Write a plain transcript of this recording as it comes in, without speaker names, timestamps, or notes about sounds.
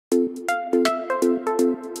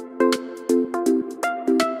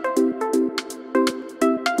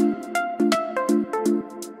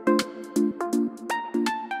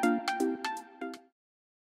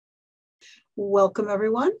Welcome,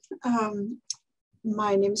 everyone.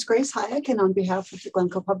 My name is Grace Hayek, and on behalf of the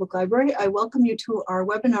Glencoe Public Library, I welcome you to our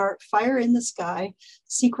webinar, Fire in the Sky,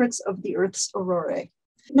 Secrets of the Earth's Aurorae.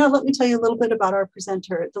 Now, let me tell you a little bit about our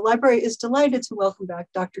presenter. The library is delighted to welcome back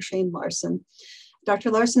Dr. Shane Larson.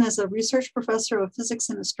 Dr. Larson is a research professor of physics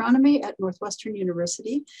and astronomy at Northwestern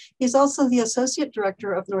University. He's also the associate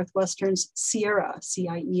director of Northwestern's CIERA,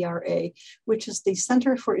 C-I-E-R-A, which is the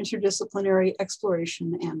Center for Interdisciplinary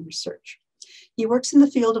Exploration and Research. He works in the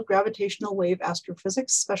field of gravitational wave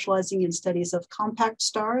astrophysics, specializing in studies of compact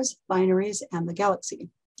stars, binaries, and the galaxy.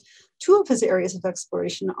 Two of his areas of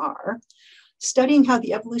exploration are studying how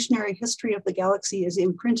the evolutionary history of the galaxy is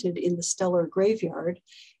imprinted in the stellar graveyard,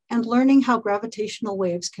 and learning how gravitational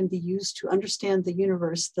waves can be used to understand the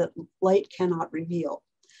universe that light cannot reveal.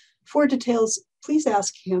 For details, please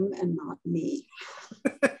ask him and not me.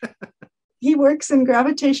 He works in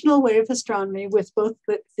gravitational wave astronomy with both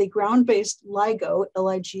the ground-based LIGO,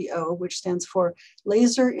 L-I-G-O, which stands for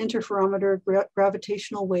Laser Interferometer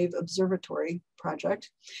Gravitational Wave Observatory project,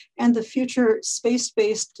 and the future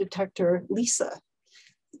space-based detector LISA,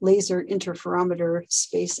 Laser Interferometer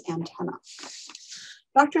Space Antenna.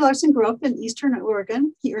 Dr. Larson grew up in Eastern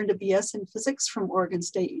Oregon. He earned a BS in physics from Oregon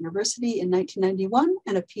State University in 1991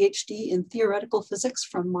 and a PhD in theoretical physics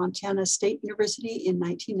from Montana State University in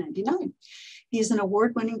 1999. He is an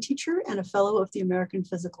award-winning teacher and a fellow of the American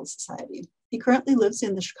Physical Society. He currently lives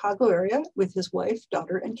in the Chicago area with his wife,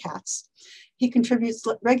 daughter, and cats. He contributes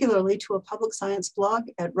regularly to a public science blog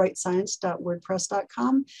at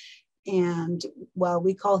rightscience.wordpress.com. And while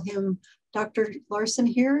we call him Dr. Larson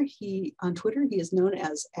here, on Twitter, he is known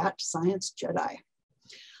as @ScienceJedi.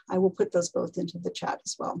 I will put those both into the chat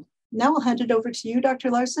as well. Now I'll hand it over to you, Dr.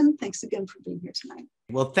 Larson. Thanks again for being here tonight.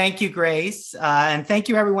 Well, thank you, Grace, and thank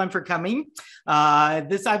you everyone for coming. I've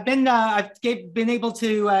been able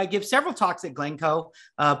to give several talks at Glencoe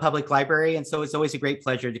Public Library, and so it's always a great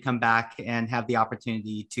pleasure to come back and have the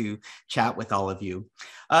opportunity to chat with all of you.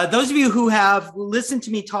 Those of you who have listened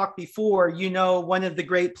to me talk before, you know one of the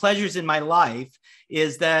great pleasures in my life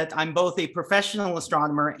is that I'm both a professional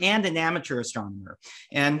astronomer and an amateur astronomer.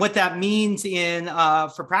 And what that means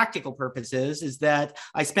for practical purposes is that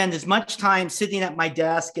I spend as much time sitting at my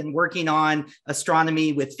desk and working on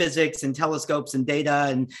astronomy with physics and telescopes and data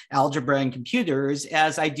and algebra and computers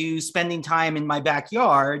as I do spending time in my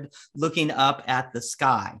backyard looking up at the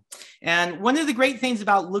sky. And one of the great things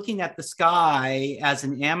about looking at the sky as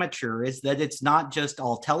an amateur is that it's not just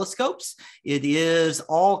all telescopes, it is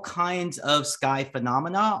all kinds of sky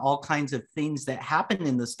phenomena, all kinds of things that happen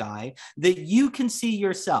in the sky that you can see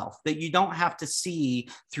yourself, that you don't have to see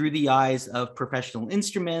through the eyes of professional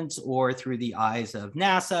instruments or through the eyes of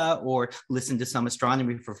NASA or listen to some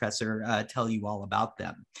astronomy professor tell you all about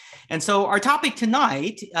them. And so our topic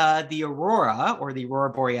tonight, the Aurora, or the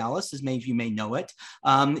Aurora Borealis, as many of you may know it,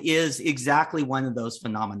 is exactly one of those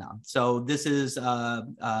phenomena. So this is a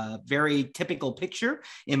very typical picture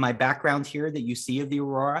in my background here that you see of the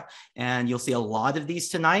Aurora, and you'll see a lot of these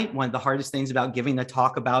tonight. One of the hardest things about giving a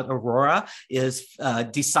talk about Aurora is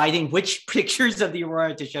deciding which pictures of the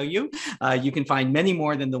Aurora to show you. You can find many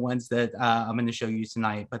more than the ones that I'm going to show you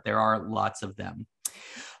tonight, but there are lots of them.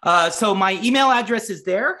 So my email address is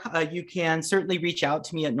there. You can certainly reach out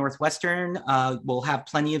to me at Northwestern. We'll have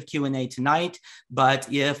plenty of Q&A tonight,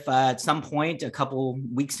 but if at some point, a couple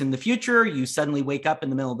weeks in the future, you suddenly wake up in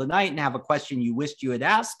the middle of the night and have a question you wished you had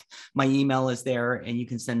asked, my email is there and you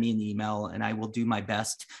can send me an email and I will do my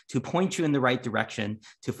best to point you in the right direction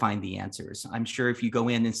to find the answers. I'm sure if you go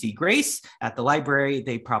in and see Grace at the library,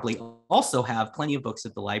 they probably also have plenty of books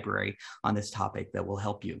at the library on this topic that will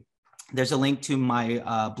help you. There's a link to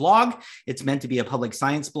my blog. It's meant to be a public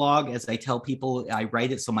science blog. As I tell people, I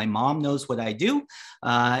write it so my mom knows what I do.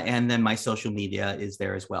 And then my social media is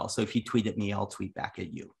there as well. So if you tweet at me, I'll tweet back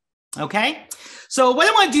at you. Okay, so what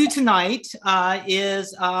I want to do tonight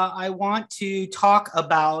is I want to talk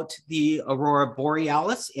about the Aurora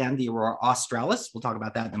Borealis and the Aurora Australis. We'll talk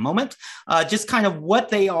about that in a moment. Just kind of what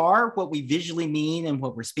they are, what we visually mean, and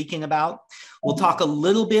what we're speaking about. We'll talk a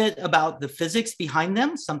little bit about the physics behind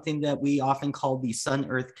them, something that we often call the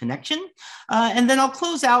Sun-Earth connection. And then I'll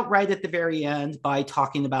close out right at the very end by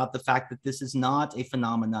talking about the fact that this is not a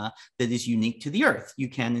phenomena that is unique to the Earth. You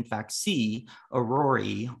can, in fact, see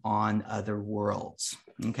aurorae on other worlds,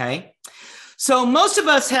 okay? So most of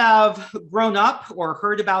us have grown up or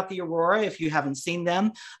heard about the Aurora, if you haven't seen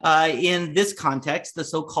them, in this context, the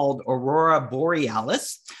so-called Aurora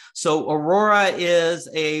Borealis. So Aurora is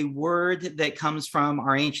a word that comes from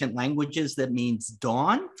our ancient languages that means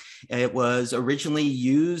dawn. It was originally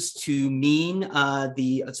used to mean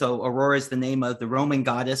so Aurora is the name of the Roman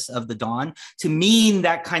goddess of the dawn, to mean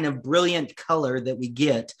that kind of brilliant color that we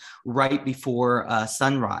get right before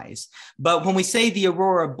sunrise. But when we say the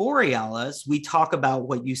Aurora Borealis, we talk about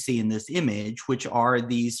what you see in this image, which are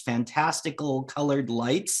these fantastical colored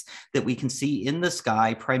lights that we can see in the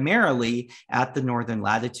sky, primarily at the northern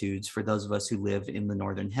latitudes for those of us who live in the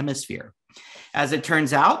northern hemisphere. As it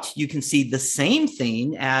turns out, you can see the same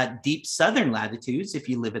thing at deep southern latitudes if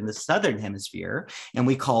you live in the southern hemisphere. And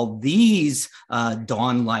we call these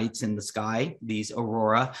dawn lights in the sky, these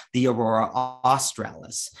aurora, the Aurora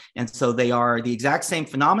Australis. And so they are the exact same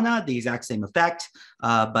phenomena, the exact same effect,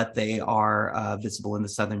 but they are visible in the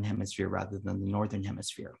southern hemisphere rather than the northern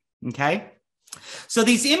hemisphere. Okay. So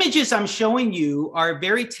these images I'm showing you are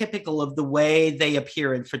very typical of the way they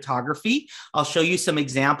appear in photography. I'll show you some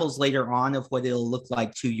examples later on of what it'll look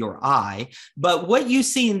like to your eye. But what you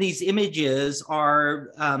see in these images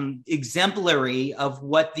are exemplary of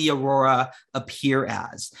what the aurora appear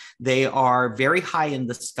as. They are very high in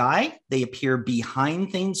the sky. They appear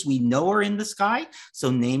behind things we know are in the sky, so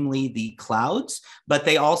namely the clouds, but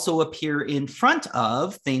they also appear in front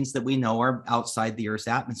of things that we know are outside the Earth's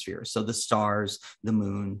atmosphere, so the stars, the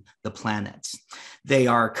moon, the planets. They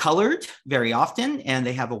are colored very often, and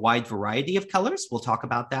they have a wide variety of colors. We'll talk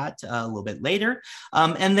about that a little bit later.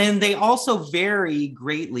 And then they also vary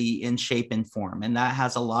greatly in shape and form, and that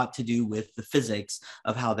has a lot to do with the physics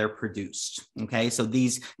of how they're produced. Okay, so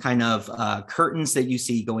these kind of curtains that you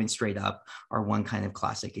see going straight up are one kind of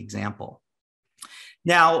classic example.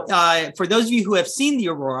 Now, for those of you who have seen the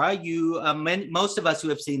aurora, most of us who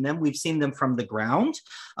have seen them, we've seen them from the ground.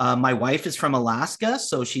 My wife is from Alaska,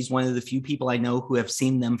 so she's one of the few people I know who have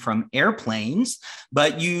seen them from airplanes.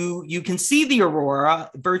 But you can see the aurora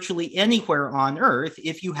virtually anywhere on Earth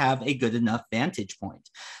if you have a good enough vantage point.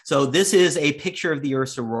 So this is a picture of the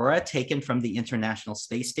Earth's aurora taken from the International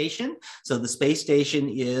Space Station. So the space station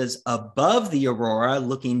is above the aurora,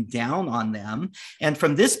 looking down on them. And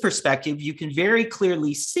from this perspective, you can very clearly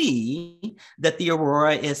see that the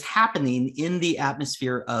aurora is happening in the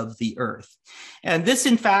atmosphere of the Earth. And this,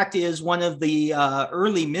 in fact, is one of the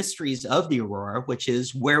early mysteries of the aurora, which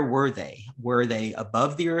is, where were they? Were they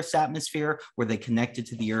above the Earth's atmosphere? Were they connected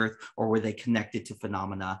to the Earth, or were they connected to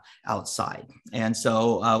phenomena outside? And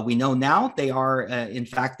so we know now they are, in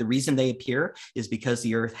fact, the reason they appear is because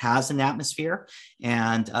the Earth has an atmosphere,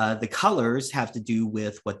 and the colors have to do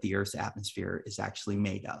with what the Earth's atmosphere is actually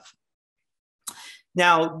made of.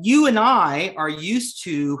 Now, you and I are used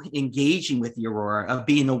to engaging with the aurora, of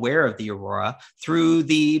being aware of the aurora through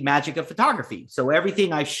the magic of photography. So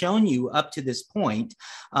everything I've shown you up to this point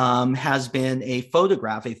has been a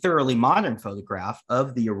photograph, a thoroughly modern photograph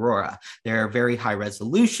of the aurora. They're very high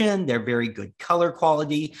resolution, they're very good color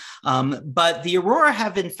quality, but the aurora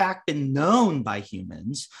have in fact been known by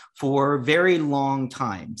humans for very long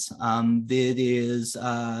times. It is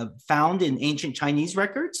found in ancient Chinese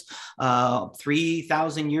records.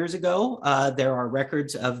 3,000 years ago, there are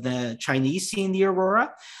records of the Chinese seeing the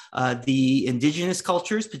aurora. The indigenous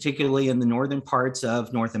cultures, particularly in the northern parts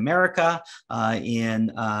of North America,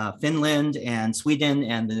 in Finland and Sweden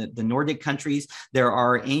and the Nordic countries, there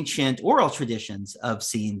are ancient oral traditions of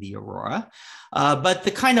seeing the aurora. But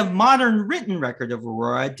the kind of modern written record of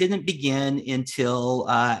aurora didn't begin until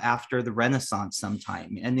after the Renaissance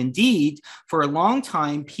sometime. And indeed, for a long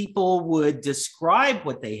time, people would describe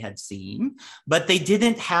what they had seen, but they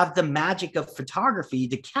didn't have the magic of photography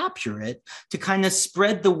to capture it, to kind of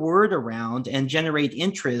spread the word around and generate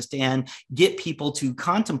interest and get people to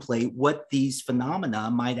contemplate what these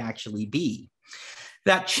phenomena might actually be.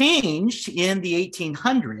 That changed in the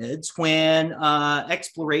 1800s when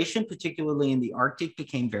exploration, particularly in the Arctic,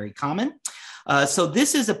 became very common. So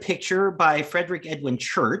this is a picture by Frederick Edwin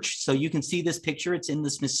Church. So you can see this picture. It's in the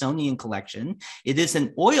Smithsonian collection. It is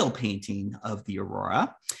an oil painting of the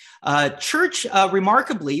aurora. Church,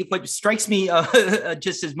 remarkably, what strikes me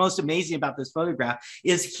just as most amazing about this photograph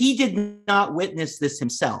is he did not witness this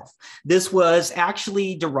himself. This was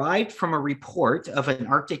actually derived from a report of an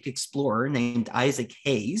Arctic explorer named Isaac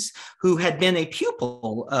Hayes, who had been a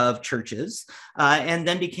pupil of Church's and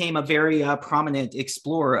then became a very prominent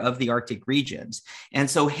explorer of the Arctic regions. And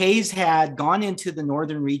so Hayes had gone into the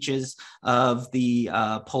northern reaches of the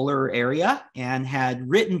polar area and had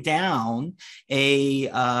written down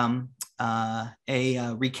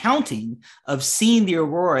recounting of seeing the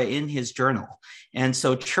aurora in his journal. And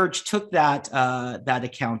so Church took that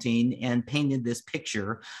accounting and painted this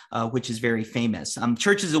picture, which is very famous.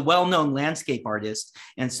 Church is a well-known landscape artist.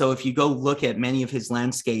 And so if you go look at many of his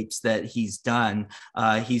landscapes that he's done,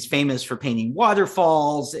 he's famous for painting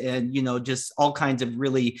waterfalls and, just all kinds of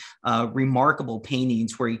really remarkable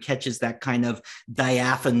paintings where he catches that kind of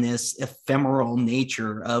diaphanous, ephemeral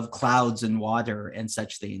nature of clouds and water and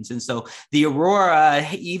such things. And so the aurora,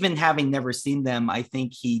 even having never seen them, I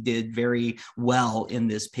think he did very well in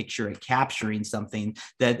this picture at capturing something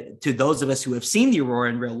that, to those of us who have seen the aurora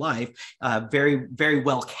in real life, very, very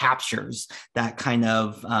well captures that kind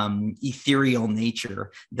of ethereal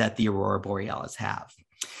nature that the aurora borealis have.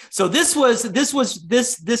 So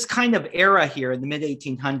this kind of era here in the mid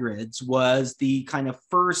 1800s was the kind of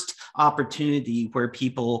first opportunity where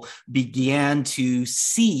people began to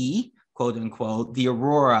see, quote unquote, the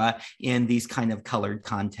aurora in these kind of colored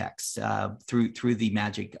contexts through the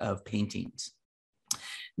magic of paintings.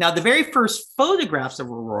 Now, the very first photographs of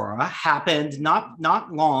aurora happened not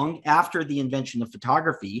long after the invention of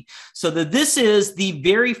photography. So this is the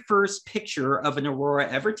very first picture of an aurora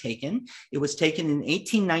ever taken. It was taken in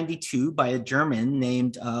 1892 by a German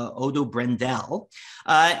named Odo Brendel.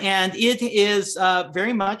 And it is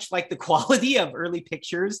very much like the quality of early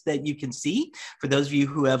pictures that you can see. For those of you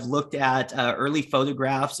who have looked at early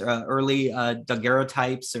photographs, early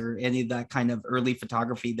daguerreotypes, or any of that kind of early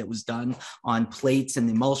photography that was done on plates and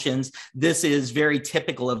emulsions, this is very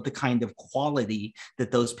typical of the kind of quality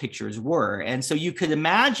that those pictures were. And so you could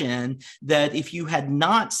imagine that if you had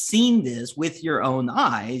not seen this with your own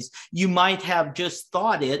eyes, you might have just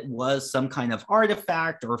thought it was some kind of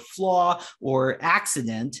artifact or flaw or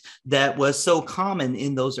accident that was so common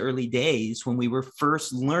in those early days when we were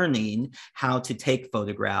first learning how to take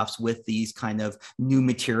photographs with these kind of new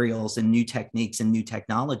materials and new techniques and new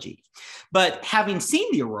technology. But having seen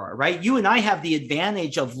the aurora, right, you and I have the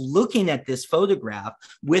advantage of looking at this photograph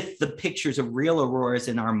with the pictures of real auroras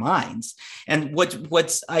in our minds. And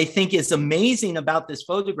what's I think is amazing about this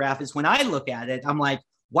photograph is when I look at it, I'm like,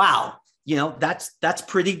 wow, that's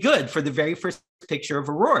pretty good for the very first picture of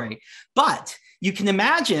Aurorae. But you can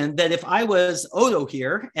imagine that if I was Odo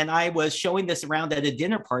here and I was showing this around at a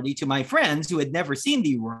dinner party to my friends who had never seen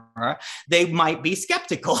the aurora, they might be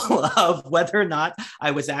skeptical of whether or not I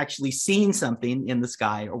was actually seeing something in the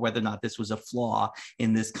sky or whether or not this was a flaw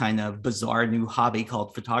in this kind of bizarre new hobby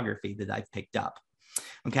called photography that I've picked up.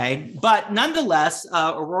 Okay, but nonetheless,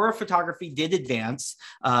 aurora photography did advance.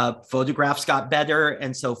 Photographs got better,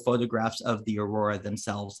 and so photographs of the aurora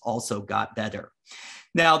themselves also got better.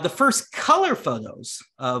 Now, the first color photos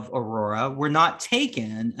of aurora were not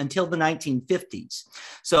taken until the 1950s.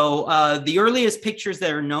 So the earliest pictures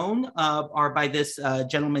that are known are by this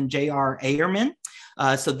gentleman, J.R. Ehrman.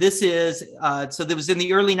 So that was in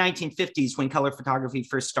the early 1950s when color photography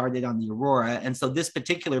first started on the aurora. And so this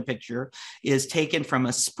particular picture is taken from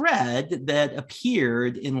a spread that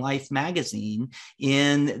appeared in Life magazine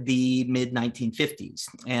in the mid 1950s.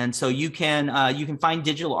 And so you can find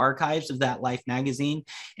digital archives of that Life magazine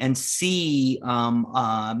and see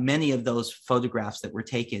many of those photographs that were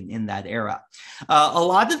taken in that era. A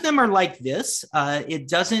lot of them are like this. It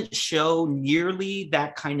doesn't show nearly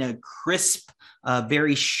that kind of crisp,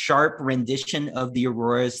 very sharp rendition of the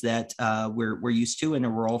auroras that we're used to in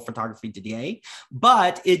auroral photography today,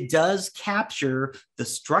 but it does capture the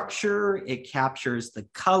structure, it captures the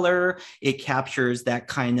color, it captures that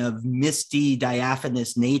kind of misty,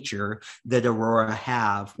 diaphanous nature that aurora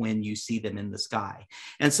have when you see them in the sky.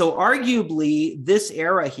 And so arguably this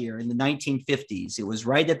era here in the 1950s, it was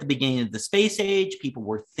right at the beginning of the space age. People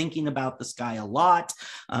were thinking about the sky a lot.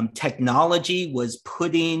 Technology was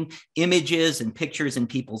putting images and pictures in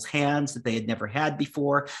people's hands that they had never had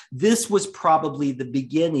before. This was probably the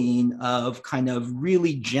beginning of kind of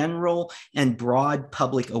really general and broad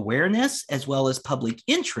public awareness, as well as public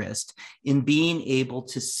interest in being able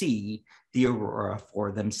to see the aurora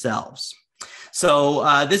for themselves.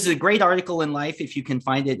 So this is a great article in Life. If you can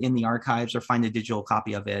find it in the archives or find a digital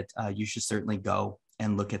copy of it, you should certainly go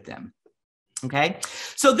and look at them. Okay,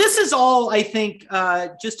 so this is all, I think,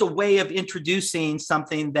 just a way of introducing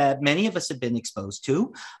something that many of us have been exposed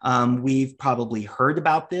to. We've probably heard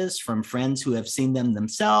about this from friends who have seen them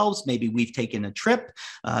themselves. Maybe we've taken a trip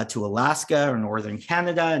to Alaska or northern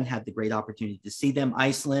Canada and had the great opportunity to see them,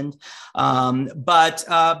 Iceland.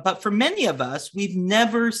 But for many of us, we've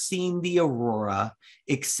never seen the aurora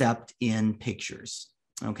except in pictures.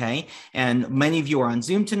 Okay, and many of you are on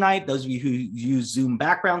Zoom tonight. Those of you who use Zoom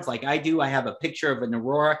backgrounds like I do, I have a picture of an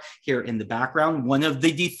aurora here in the background. One of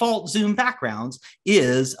the default Zoom backgrounds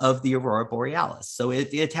is of the Aurora Borealis. So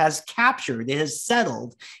it has captured, it has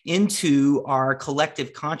settled into our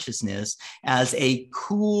collective consciousness as a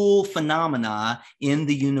cool phenomena in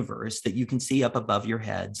the universe that you can see up above your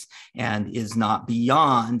heads and is not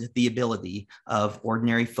beyond the ability of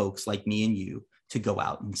ordinary folks like me and you to go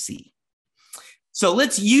out and see. So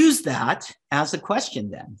let's use that as a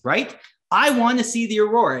question then, right? I want to see the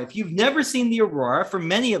aurora. If you've never seen the aurora, for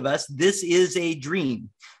many of us, this is a dream.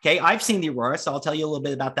 Okay, I've seen the aurora, so I'll tell you a little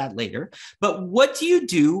bit about that later. But what do you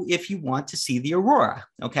do if you want to see the aurora?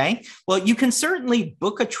 Okay, well, you can certainly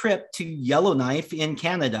book a trip to Yellowknife in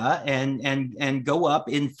Canada and go up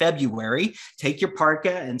in February, take your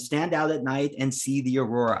parka and stand out at night and see the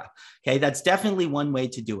aurora. Okay, that's definitely one way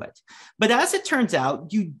to do it. But as it turns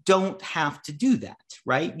out, you don't have to do that,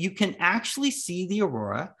 right? You can actually see the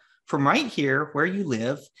aurora from right here where you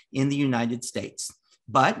live in the United States.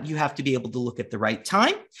 But you have to be able to look at the right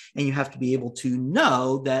time, and you have to be able to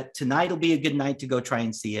know that tonight will be a good night to go try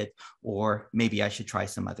and see it, or maybe I should try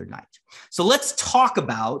some other night. So let's talk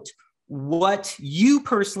about what you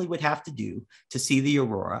personally would have to do to see the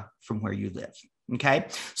aurora from where you live. Okay,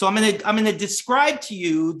 so I'm gonna describe to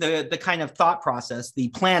you the kind of thought process, the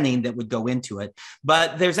planning that would go into it,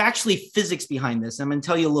 but there's actually physics behind this. I'm going to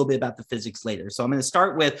tell you a little bit about the physics later. So I'm going to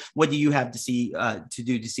start with what do you have to see to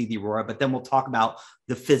do to see the aurora, but then we'll talk about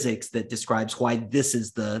the physics that describes why this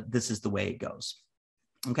is the way it goes.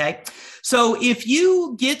 Okay, so if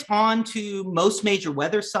you get onto most major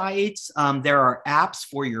weather sites, there are apps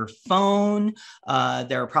for your phone.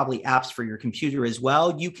 There are probably apps for your computer as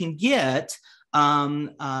well. You can get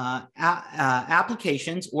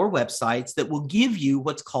applications or websites that will give you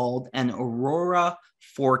what's called an aurora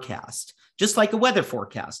forecast, just like a weather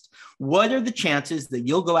forecast. What are the chances that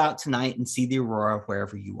you'll go out tonight and see the aurora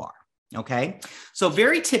wherever you are? Okay, so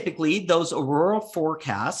very typically those aurora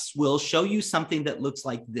forecasts will show you something that looks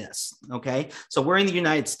like this. Okay, so we're in the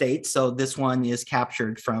United States, so this one is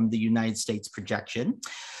captured from the United States projection.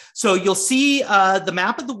 So you'll see the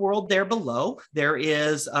map of the world there below. There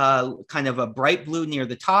is kind of a bright blue near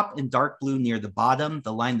the top and dark blue near the bottom.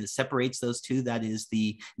 The line that separates those two, that is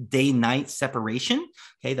the day-night separation.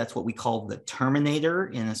 Okay, that's what we call the terminator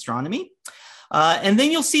in astronomy. And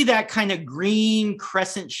then you'll see that kind of green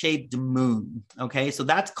crescent-shaped moon. Okay, so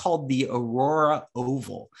that's called the aurora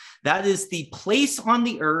oval. That is the place on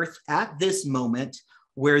the Earth at this moment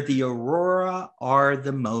where the aurora are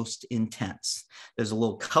the most intense. There's a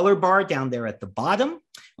little color bar down there at the bottom,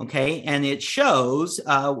 okay, and it shows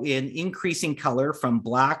in increasing color from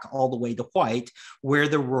black all the way to white where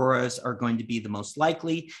the auroras are going to be the most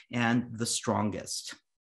likely and the strongest.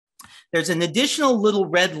 There's an additional little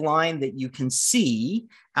red line that you can see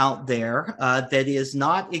out there that is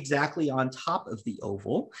not exactly on top of the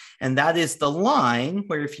oval, and that is the line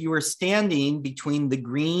where if you were standing between the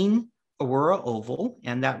green aurora oval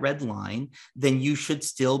and that red line, then you should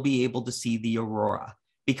still be able to see the aurora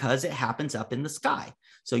because it happens up in the sky.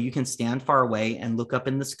 So you can stand far away and look up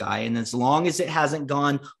in the sky, and as long as it hasn't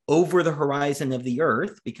gone over the horizon of the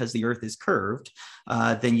Earth, because the Earth is curved,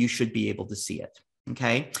 then you should be able to see it.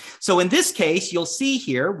 Okay, so in this case, you'll see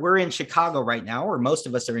here, we're in Chicago right now, or most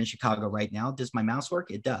of us are in Chicago right now. Does my mouse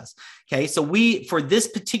work? It does. Okay, so for this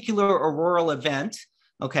particular auroral event,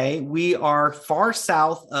 okay, we are far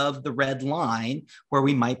south of the red line where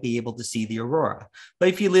we might be able to see the aurora. But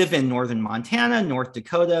if you live in northern Montana, North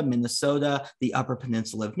Dakota, Minnesota, the Upper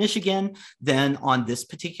Peninsula of Michigan, then on this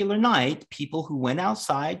particular night, people who went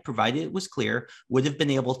outside, provided it was clear, would have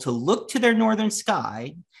been able to look to their northern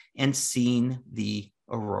sky and seen the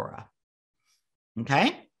aurora.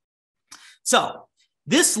 Okay? So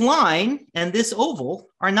this line and this oval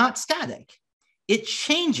are not static. It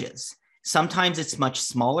changes. Sometimes it's much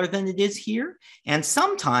smaller than it is here, and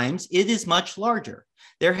sometimes it is much larger.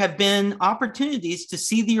 There have been opportunities to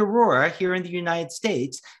see the aurora here in the United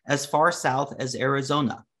States as far south as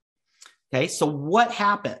Arizona. Okay, so what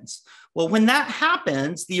happens? Well, when that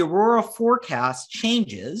happens, the aurora forecast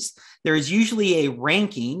changes. There is usually a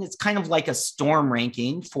ranking. It's kind of like a storm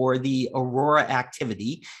ranking for the aurora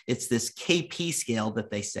activity. It's this KP scale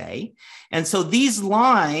that they say. And so these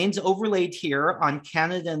lines overlaid here on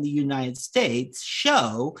Canada and the United States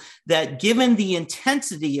show that given the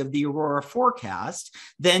intensity of the aurora forecast,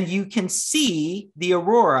 then you can see the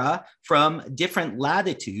aurora from different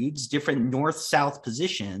latitudes, different north-south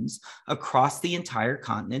positions across the entire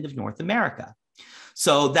continent of North America.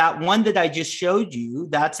 So that one that I just showed you,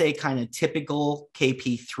 that's a kind of typical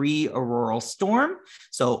KP3 auroral storm.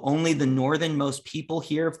 So only the northernmost people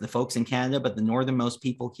here, the folks in Canada, but the northernmost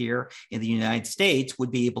people here in the United States would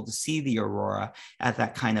be able to see the aurora at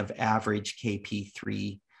that kind of average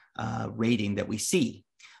KP3 rating that we see.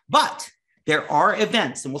 But there are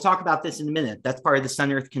events, and we'll talk about this in a minute. That's part of the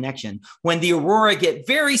Sun-Earth connection. When the aurora get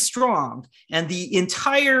very strong and the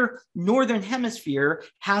entire northern hemisphere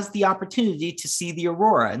has the opportunity to see the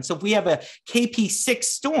aurora. And so if we have a KP6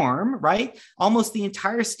 storm, right, almost the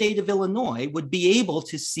entire state of Illinois would be able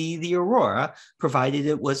to see the aurora, provided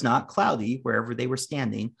it was not cloudy wherever they were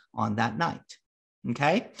standing on that night.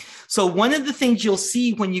 Okay, so one of the things you'll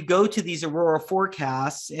see when you go to these aurora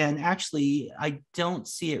forecasts, and actually I don't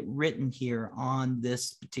see it written here on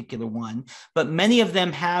this particular one, but many of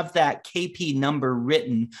them have that KP number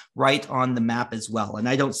written right on the map as well. And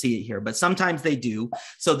I don't see it here, but sometimes they do.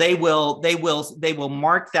 So they will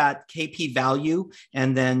mark that KP value,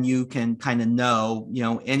 and then you can kind of know,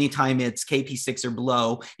 anytime it's KP6 or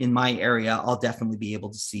below in my area, I'll definitely be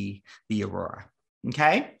able to see the aurora.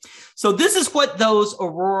 Okay, so this is what those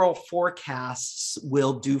auroral forecasts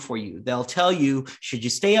will do for you. They'll tell you, should you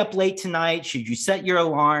stay up late tonight? Should you set your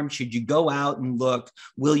alarm? Should you go out and look?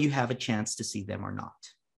 Will you have a chance to see them or not?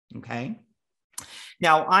 Okay.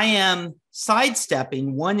 Now, I am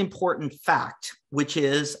sidestepping one important fact, which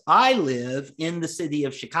is I live in the city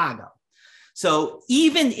of Chicago. So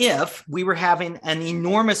even if we were having an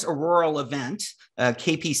enormous auroral event, a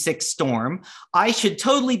KP6 storm, I should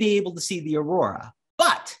totally be able to see the aurora.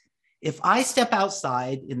 But if I step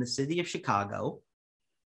outside in the city of Chicago,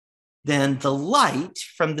 then the light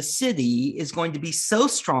from the city is going to be so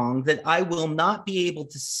strong that I will not be able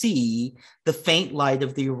to see the faint light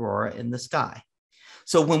of the aurora in the sky.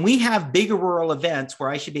 So when we have big auroral events where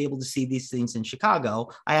I should be able to see these things in Chicago,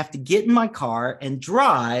 I have to get in my car and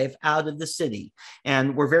drive out of the city.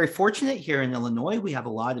 And we're very fortunate here in Illinois. We have a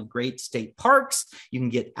lot of great state parks. You can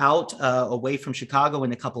get out away from Chicago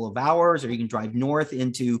in a couple of hours, or you can drive north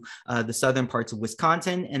into the southern parts of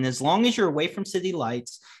Wisconsin. And as long as you're away from city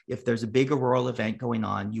lights, if there's a big auroral event going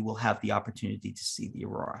on, you will have the opportunity to see the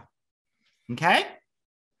aurora. Okay?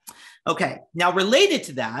 Okay, now related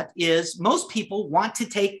to that is most people want to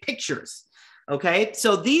take pictures. Okay,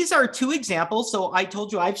 so these are two examples. So I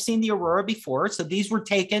told you I've seen the aurora before. So these were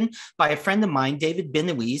taken by a friend of mine, David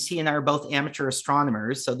Benoist. He and I are both amateur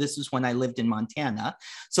astronomers. So this is when I lived in Montana.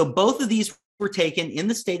 So both of these were taken in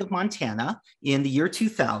the state of Montana in the year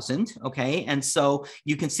 2000. Okay, and so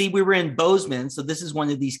you can see we were in Bozeman. So this is one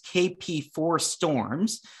of these KP4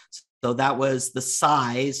 storms. So that was the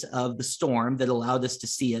size of the storm that allowed us to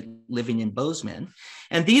see it living in Bozeman.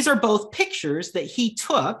 And these are both pictures that he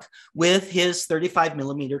took with his 35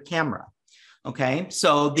 millimeter camera. Okay,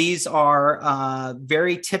 so these are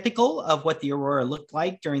very typical of what the aurora looked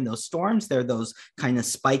like during those storms. They're those kind of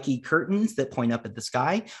spiky curtains that point up at the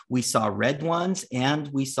sky. We saw red ones and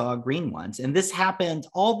we saw green ones. And this happened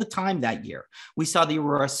all the time that year. We saw the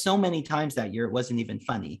aurora so many times that year, it wasn't even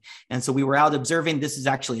funny. And so we were out observing. This is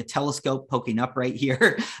actually a telescope poking up right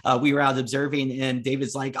here. We were out observing and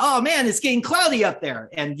David's like, oh man, it's getting cloudy up there.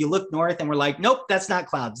 And you look north and we're like, nope, that's not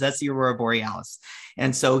clouds. That's the Aurora Borealis.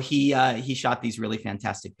 And so he shot these really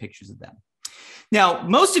fantastic pictures of them. Now,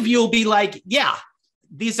 most of you will be like, yeah,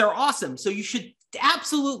 these are awesome. So you should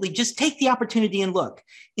absolutely just take the opportunity and look.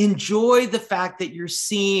 Enjoy the fact that you're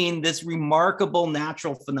seeing this remarkable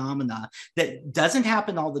natural phenomena that doesn't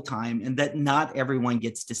happen all the time and that not everyone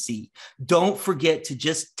gets to see. Don't forget to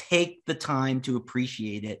just take the time to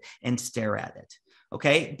appreciate it and stare at it.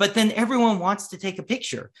 Okay, but then everyone wants to take a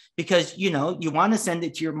picture because, you want to send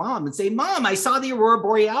it to your mom and say, Mom, I saw the Aurora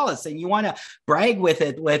Borealis, and you want to brag with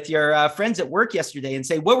it with your friends at work yesterday and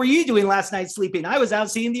say, what were you doing last night sleeping? I was out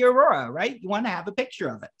seeing the Aurora, right? You want to have a picture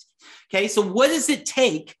of it. Okay, so what does it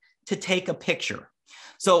take to take a picture?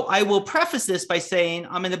 So I will preface this by saying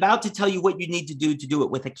I'm about to tell you what you need to do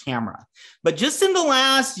it with a camera. But just in the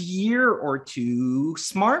last year or two,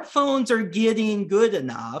 smartphones are getting good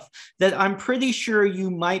enough that I'm pretty sure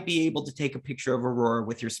you might be able to take a picture of aurora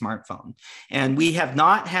with your smartphone. And we have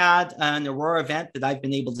not had an aurora event that I've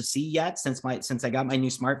been able to see yet since I got my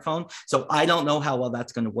new smartphone. So I don't know how well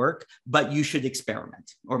that's going to work, but you should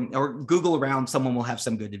experiment or Google around. Someone will have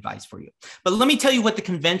some good advice for you. But let me tell you what the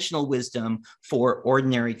conventional wisdom for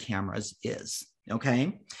ordinary cameras is.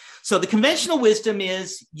 Okay, so the conventional wisdom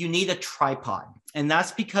is you need a tripod, and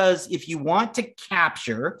that's because if you want to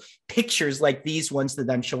capture pictures like these ones that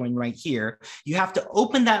I'm showing right here, you have to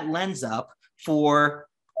open that lens up for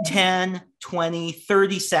 10, 20,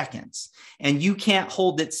 30 seconds. And you can't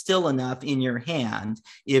hold it still enough in your hand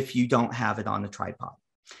if you don't have it on a tripod.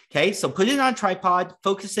 Okay, so put it on a tripod,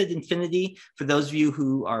 focus at infinity. For those of you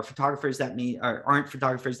who are photographers, that mean or aren't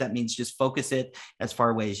photographers, that means just focus it as far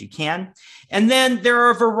away as you can. And then there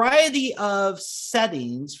are a variety of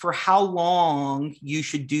settings for how long you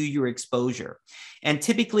should do your exposure. And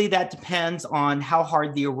typically that depends on how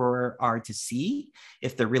hard the aurora are to see.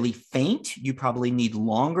 If they're really faint, you probably need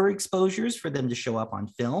longer exposures for them to show up on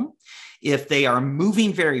film. If they are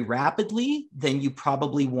moving very rapidly, then you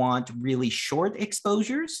probably want really short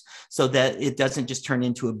exposures so that it doesn't just turn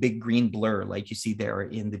into a big green blur like you see there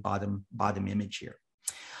in the bottom image here.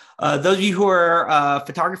 Those of you who are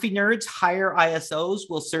photography nerds, higher ISOs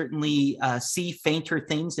will certainly see fainter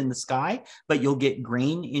things in the sky, but you'll get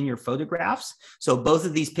grain in your photographs. So both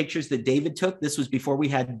of these pictures that David took, this was before we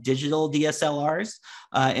had digital DSLRs.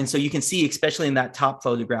 And so you can see, especially in that top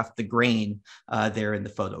photograph, the grain there in the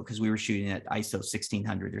photo, because we were shooting at ISO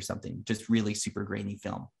 1600 or something, just really super grainy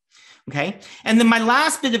film. Okay. And then my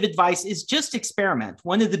last bit of advice is just experiment.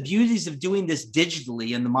 One of the beauties of doing this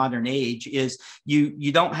digitally in the modern age is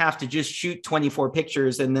you don't have to just shoot 24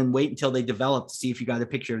 pictures and then wait until they develop to see if you got a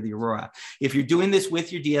picture of the aurora. If you're doing this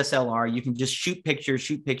with your DSLR, you can just shoot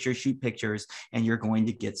pictures, and you're going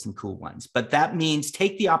to get some cool ones. But that means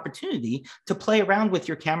take the opportunity to play around with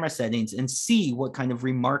your camera settings and see what kind of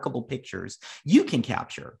remarkable pictures you can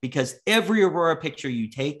capture, because every aurora picture you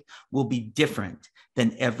take will be different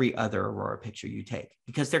than every other aurora picture you take,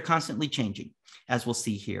 because they're constantly changing, as we'll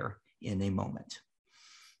see here in a moment.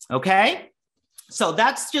 Okay, so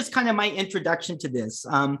that's just kind of my introduction to this.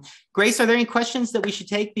 Grace, are there any questions that we should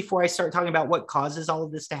take before I start talking about what causes all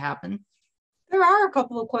of this to happen? There are a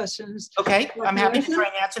couple of questions. Okay, I'm happy to try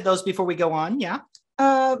and answer those before we go on. Yeah.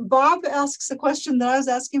 Bob asks a question that I was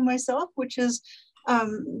asking myself, which is,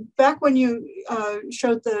 back when you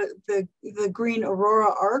showed the green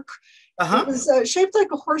aurora arc, it was shaped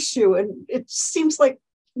like a horseshoe, and it seems like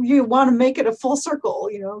you want to make it a full circle,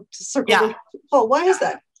 you know, to circle the pole. Why is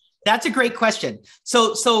that? That's a great question.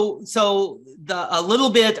 So a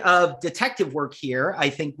little bit of detective work here,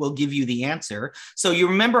 I think, will give you the answer. So you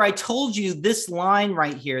remember I told you this line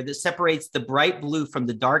right here that separates the bright blue from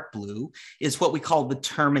the dark blue is what we call the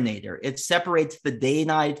terminator. It separates the day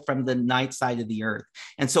night from the night side of the Earth.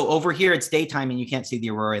 And so over here it's daytime and you can't see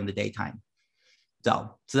the aurora in the daytime.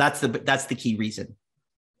 So that's the key reason.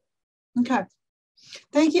 Okay,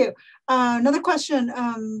 thank you. Another question,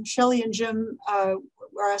 Shelley and Jim are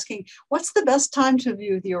asking, what's the best time to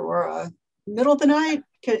view the aurora? Middle of the night?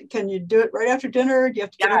 Can you do it right after dinner? Do you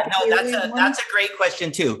have to get up that's a great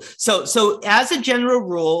question too. So as a general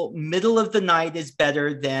rule, middle of the night is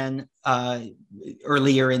better than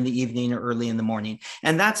earlier in the evening or early in the morning.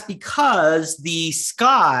 And that's because the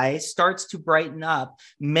sky starts to brighten up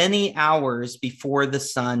many hours before the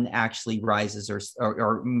sun actually rises,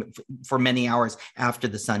 or for many hours after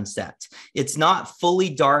the sun sets. It's not fully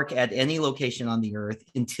dark at any location on the Earth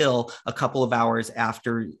until a couple of hours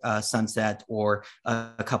after sunset, or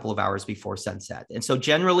a couple of hours before sunset. And so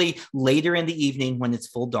generally later in the evening when it's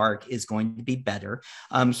full dark is going to be better.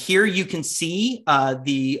 Here you can see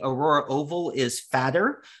the aurora oval is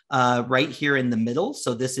fatter right here in the middle.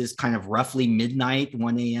 So this is kind of roughly midnight,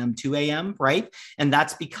 1 a.m., 2 a.m., right? And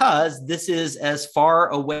that's because this is as far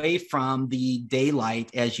away from the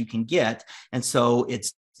daylight as you can get. And so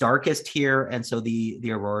it's darkest here. And so the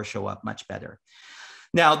aurora show up much better.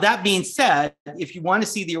 Now, that being said, if you want to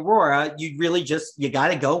see the aurora, you got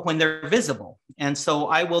to go when they're visible. And so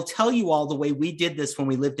I will tell you all the way we did this when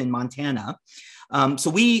we lived in Montana. So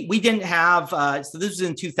we didn't have, so this was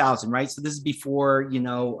in 2000, right? So this is before,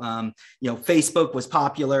 Facebook was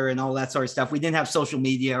popular and all that sort of stuff. We didn't have social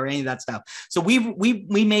media or any of that stuff. So we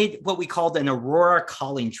made what we called an aurora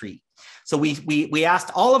calling tree. So we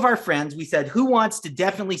asked all of our friends, we said, who wants to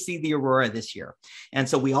definitely see the aurora this year? And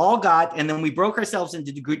so we all got, and then we broke ourselves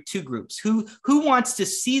into two groups. Who wants to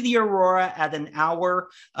see the aurora at an hour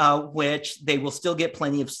which they will still get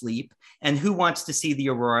plenty of sleep? And who wants to see the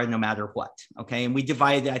aurora no matter what? Okay, and we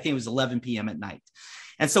divided, I think it was 11 p.m. at night.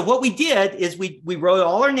 And so what we did is we wrote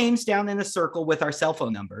all our names down in a circle with our cell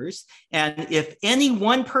phone numbers. And if any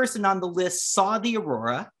one person on the list saw the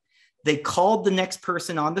aurora, they called the next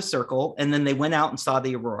person on the circle, and then they went out and saw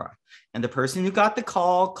the aurora. And the person who got the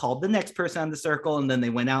call called the next person on the circle, and then they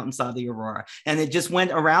went out and saw the aurora. And it just went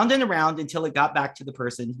around and around until it got back to the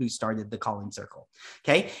person who started the calling circle.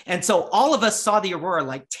 Okay. And so all of us saw the aurora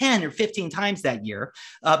like 10 or 15 times that year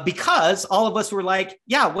because all of us were like,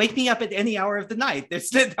 yeah, wake me up at any hour of the night.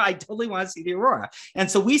 I totally want to see the aurora. And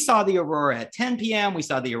so we saw the aurora at 10 p.m. We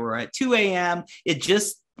saw the aurora at 2 a.m. It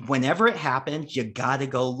just whenever it happens, you got to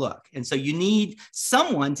go look. And so you need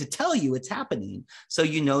someone to tell you it's happening so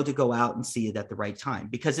you know to go out and see it at the right time,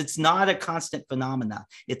 because it's not a constant phenomena.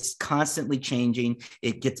 It's constantly changing.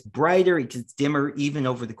 It gets brighter, it gets dimmer, even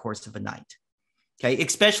over the course of a night. Okay,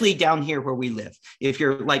 especially down here where we live. If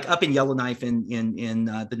you're like up in Yellowknife in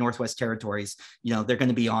the Northwest Territories, you know, they're going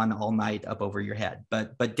to be on all night up over your head.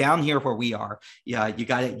 But down here where we are, yeah, you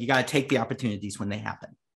got to take the opportunities when they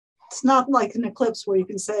happen. It's not like an eclipse where you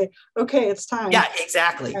can say, okay, it's time. Yeah,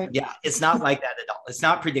 exactly. Right. Yeah, it's not like that at all. It's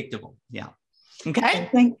not predictable. Yeah. Okay.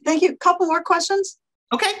 Thank you. Couple more questions.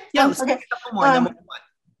 Okay. Yeah. Let's okay. take a couple more. And then we'll move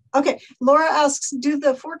on. Okay. Laura asks, do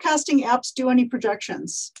the forecasting apps do any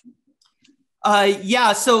projections?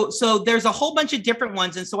 Yeah, so there's a whole bunch of different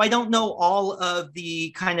ones. And so I don't know all of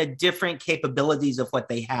the kind of different capabilities of what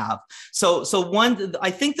they have. So one,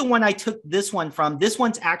 I think the one I took this one from, this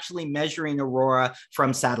one's actually measuring aurora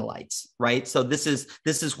from satellites, right? So this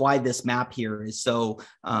is why this map here is so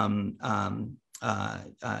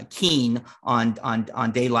keen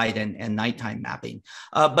on daylight and nighttime mapping.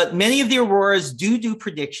 But many of the auroras do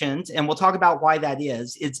predictions, and we'll talk about why that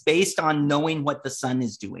is. It's based on knowing what the sun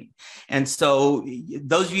is doing. And so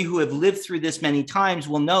those of you who have lived through this many times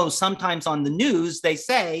will know sometimes on the news, they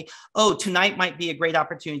say, oh, tonight might be a great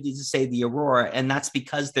opportunity to say the aurora. And that's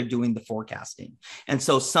because they're doing the forecasting. And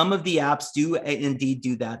so some of the apps do indeed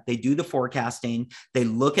do that. They do the forecasting. They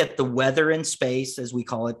look at the weather in space, as we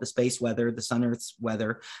call it, the space weather, the sun Earth's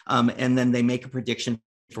weather, and then they make a prediction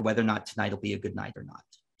for whether or not tonight will be a good night or not.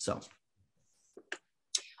 So,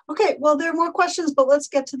 okay, well, there are more questions, but let's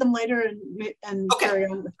get to them later and okay. Carry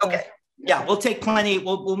on. With okay. Yeah, we'll take plenty.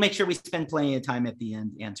 We'll make sure we spend plenty of time at the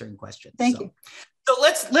end answering questions. Thank you. So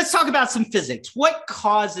let's talk about some physics. What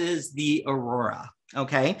causes the aurora?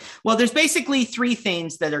 Okay. Well, there's basically three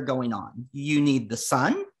things that are going on. You need the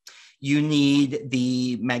sun. You need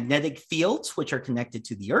the magnetic fields, which are connected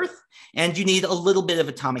to the Earth, and you need a little bit of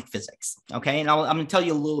atomic physics, okay? And I'm going to tell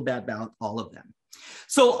you a little bit about all of them.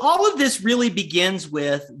 So all of this really begins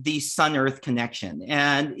with the Sun-Earth connection.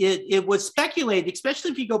 And it was speculated,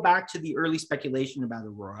 especially if you go back to the early speculation about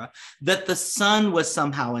aurora, that the sun was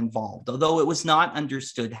somehow involved, although it was not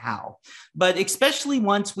understood how. But especially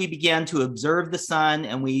once we began to observe the sun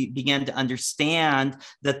and we began to understand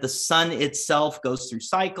that the sun itself goes through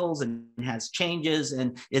cycles and has changes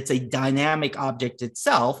and it's a dynamic object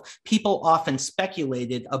itself, people often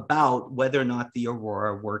speculated about whether or not the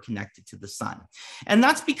aurora were connected to the sun. And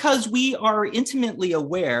that's because we are intimately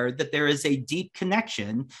aware that there is a deep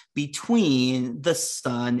connection between the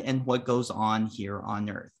sun and what goes on here on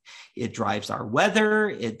Earth. It drives our weather,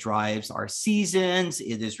 it drives our seasons,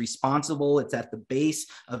 it is responsible, it's at the base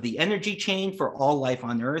of the energy chain for all life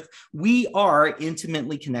on Earth. We are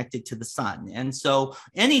intimately connected to the sun. And so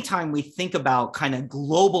anytime we think about kind of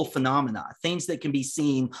global phenomena, things that can be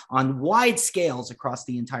seen on wide scales across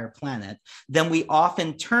the entire planet, then we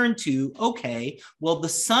often turn to, okay, well, the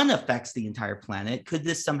sun affects the entire planet. Could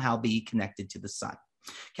this somehow be connected to the sun?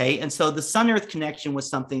 Okay, and so the Sun-Earth connection was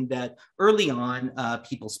something that early on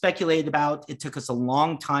people speculated about. It took us a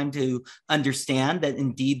long time to understand that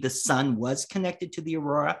indeed the sun was connected to the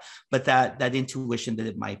aurora, but that intuition that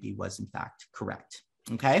it might be was in fact correct.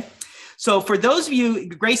 Okay, so for those of you,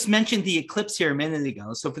 Grace mentioned the eclipse here a minute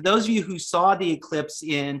ago. So for those of you who saw the eclipse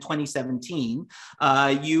in 2017,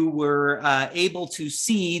 you were able to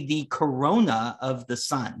see the corona of the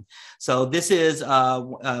sun. So this is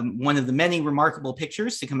one of the many remarkable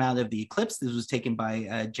pictures to come out of the eclipse. This was taken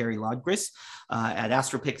by Jerry Lodgris at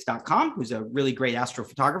astropix.com, who's a really great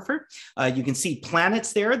astrophotographer. You can see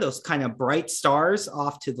planets there. Those kind of bright stars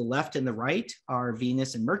off to the left and the right are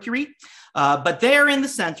Venus and Mercury. But there in the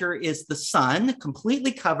center is the sun,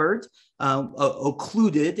 completely covered,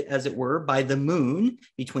 occluded, as it were, by the moon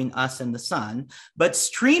between us and the sun. But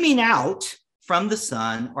streaming out from the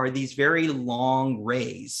sun are these very long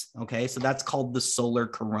rays, okay? So that's called the solar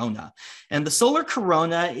corona. And the solar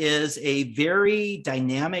corona is a very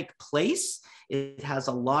dynamic place. It has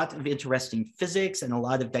a lot of interesting physics and a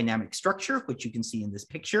lot of dynamic structure, which you can see in this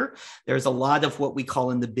picture. There's a lot of what we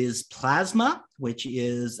call in the biz plasma, which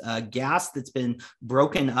is a gas that's been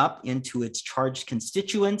broken up into its charged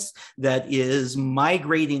constituents that is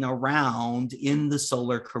migrating around in the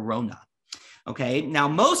solar corona. Okay, now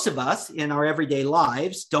most of us in our everyday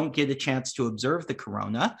lives don't get a chance to observe the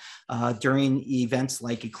corona. During events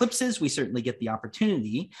like eclipses, we certainly get the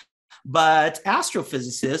opportunity. But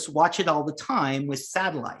astrophysicists watch it all the time with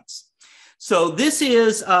satellites. So this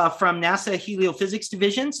is from NASA Heliophysics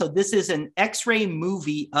Division. So this is an X-ray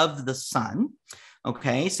movie of the sun.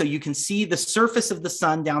 Okay, so you can see the surface of the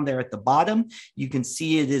sun down there at the bottom. You can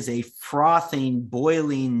see it is a frothing,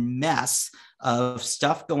 boiling mess of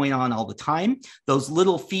stuff going on all the time. Those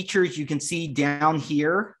little features you can see down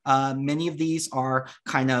here, many of these are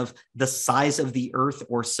kind of the size of the Earth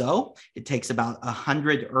or so. It takes about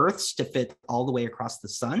 100 Earths to fit all the way across the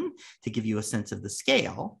sun to give you a sense of the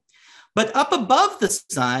scale. But up above the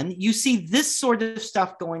sun, you see this sort of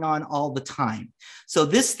stuff going on all the time. So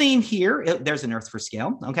this thing here, there's an Earth for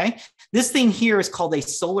scale, okay? This thing here is called a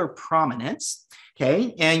solar prominence,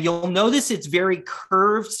 okay? And you'll notice it's very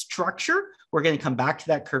curved structure. We're going to come back to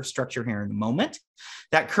that curved structure here in a moment.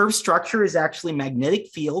 That curved structure is actually magnetic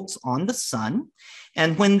fields on the sun.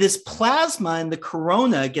 And when this plasma and the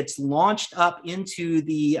corona gets launched up into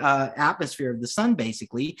the atmosphere of the sun,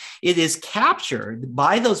 basically, it is captured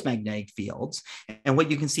by those magnetic fields. And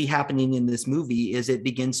what you can see happening in this movie is it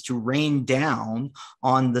begins to rain down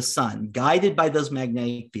on the sun, guided by those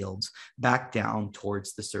magnetic fields back down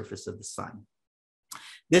towards the surface of the sun.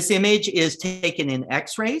 This image is taken in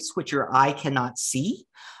X-rays, which your eye cannot see,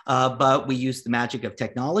 but we use the magic of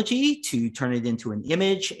technology to turn it into an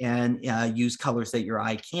image and use colors that your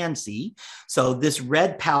eye can see. So this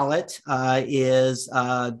red palette is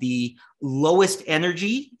the lowest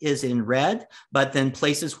energy is in red, but then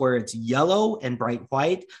places where it's yellow and bright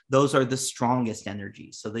white, those are the strongest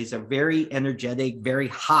energies. So these are very energetic, very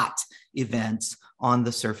hot events on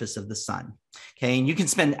the surface of the sun. Okay, and you can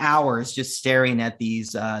spend hours just staring at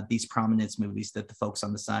these prominence movies that the folks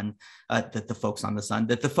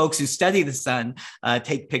who study the sun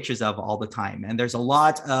take pictures of all the time. And there's a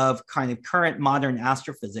lot of kind of current modern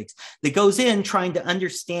astrophysics that goes in trying to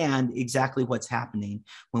understand exactly what's happening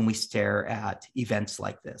when we stare at events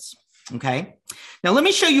like this. Okay, now let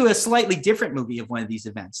me show you a slightly different movie of one of these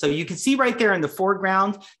events. So you can see right there in the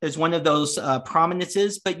foreground, there's one of those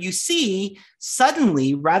prominences, but you see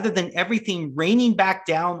suddenly, rather than everything raining back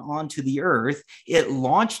down onto the Earth, it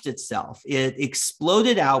launched itself. It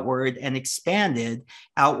exploded outward and expanded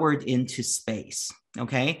outward into space.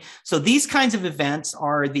 Okay, so these kinds of events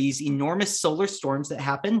are these enormous solar storms that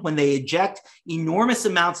happen when they eject enormous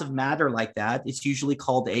amounts of matter like that. It's usually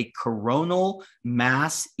called a coronal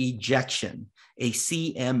mass ejection, a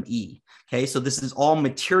CME. Okay, so this is all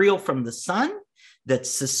material from the sun that's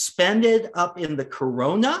suspended up in the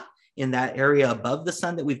corona, in that area above the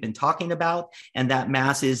sun that we've been talking about, and that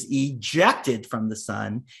mass is ejected from the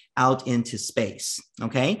sun out into space,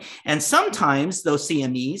 okay? And sometimes those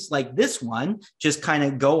CMEs, like this one, just kind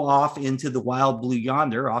of go off into the wild blue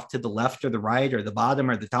yonder, off to the left or the right or the bottom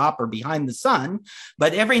or the top or behind the sun,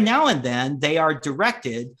 but every now and then they are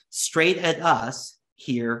directed straight at us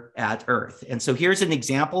here at Earth. And so here's an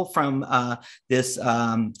example from this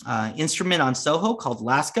instrument on SOHO called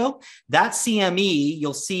LASCO. That CME,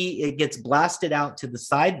 you'll see it gets blasted out to the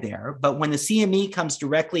side there, but when the CME comes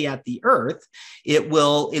directly at the Earth, it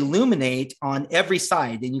will illuminate on every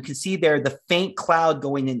side. And you can see there the faint cloud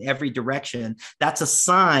going in every direction. That's a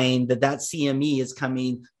sign that that CME is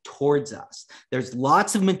coming towards us. There's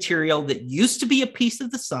lots of material that used to be a piece of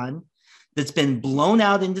the sun that's been blown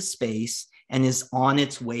out into space and is on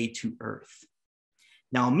its way to Earth.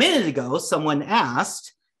 Now, a minute ago, someone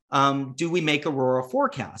asked, do we make aurora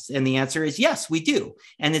forecasts? And the answer is yes, we do.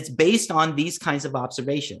 And it's based on these kinds of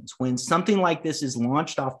observations. When something like this is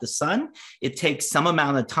launched off the sun, it takes some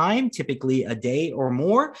amount of time, typically a day or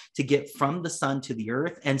more, to get from the sun to the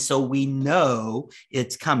Earth. And so we know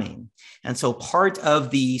it's coming. And so part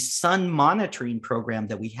of the sun monitoring program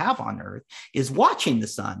that we have on Earth is watching the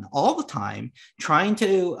sun all the time, trying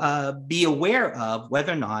to be aware of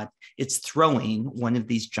whether or not it's throwing one of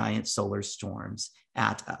these giant solar storms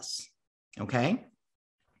at us, okay?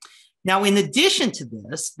 Now, in addition to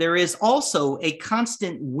this, there is also a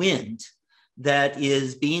constant wind that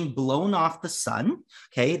is being blown off the sun,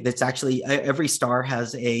 okay? That's actually, every star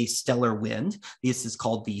has a stellar wind. This is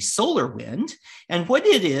called the solar wind. And what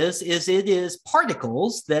it is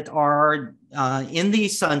particles that are in the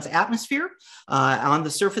sun's atmosphere on the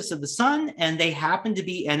surface of the sun, and they happen to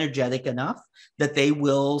be energetic enough that they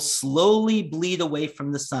will slowly bleed away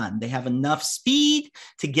from the sun. They have enough speed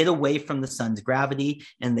to get away from the sun's gravity,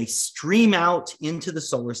 and they stream out into the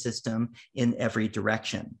solar system in every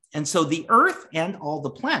direction. And so the Earth and all the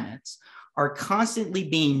planets are constantly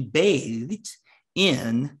being bathed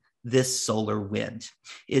in this solar wind.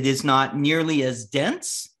 It is not nearly as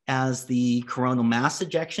dense as the coronal mass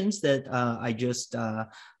ejections that I just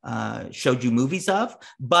showed you movies of,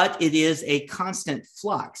 but it is a constant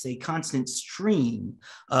flux, a constant stream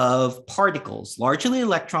of particles, largely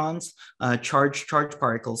electrons, charged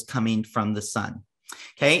particles coming from the sun.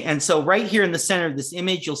 Okay, and so right here in the center of this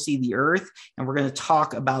image, you'll see the Earth, and we're going to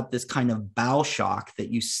talk about this kind of bow shock that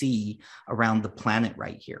you see around the planet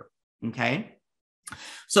right here. Okay.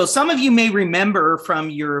 So some of you may remember from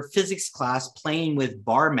your physics class playing with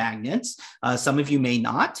bar magnets. Some of you may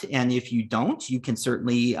not. And if you don't, you can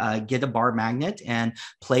certainly get a bar magnet and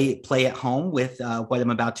play at home with what I'm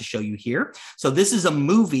about to show you here. So this is a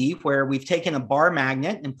movie where we've taken a bar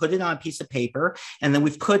magnet and put it on a piece of paper, and then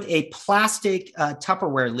we've put a plastic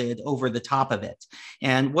Tupperware lid over the top of it.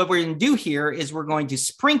 And what we're going to do here is we're going to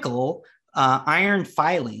sprinkle iron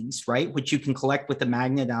filings, right, which you can collect with a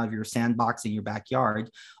magnet out of your sandbox in your backyard,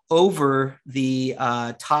 over the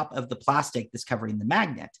top of the plastic that's covering the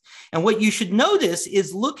magnet. And what you should notice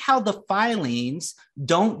is look how the filings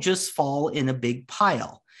don't just fall in a big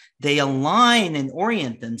pile. They align and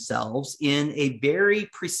orient themselves in a very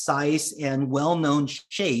precise and well-known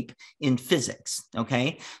shape in physics,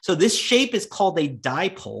 okay? So this shape is called a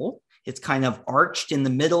dipole. It's kind of arched in the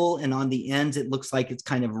middle, and on the ends, it looks like it's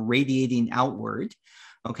kind of radiating outward,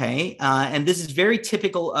 okay? And this is very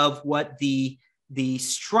typical of what the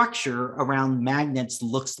structure around magnets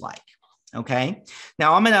looks like, okay?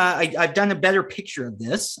 Now, I've done a better picture of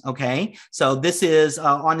this, okay? So this is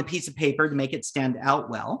on a piece of paper to make it stand out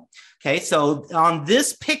well. Okay, so on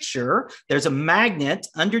this picture, there's a magnet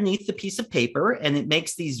underneath the piece of paper, and it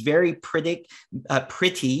makes these very pretty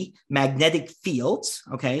magnetic fields.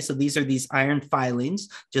 Okay, so these are these iron filings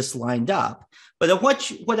just lined up. But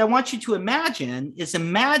what I want you to imagine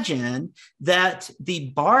that the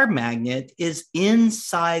bar magnet is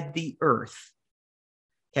inside the Earth.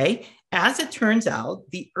 Okay, as it turns out,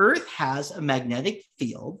 the Earth has a magnetic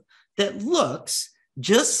field that looks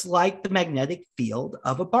just like the magnetic field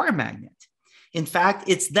of a bar magnet. In fact,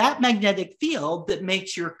 it's that magnetic field that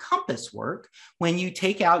makes your compass work when you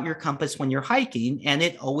take out your compass when you're hiking, and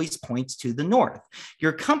it always points to the north.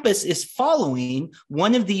 Your compass is following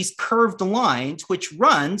one of these curved lines, which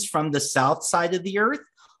runs from the south side of the Earth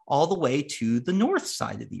all the way to the north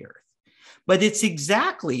side of the Earth. But it's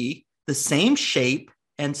exactly the same shape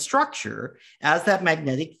and structure as that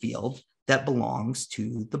magnetic field that belongs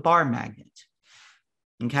to the bar magnet.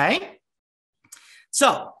 Okay,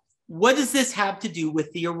 so what does this have to do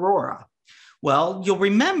with the aurora? Well, you'll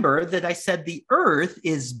remember that I said the Earth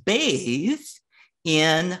is bathed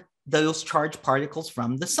in those charged particles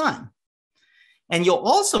from the sun. And you'll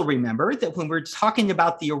also remember that when we're talking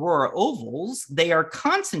about the aurora ovals, they are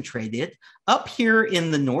concentrated up here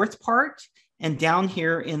in the north part and down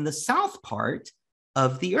here in the south part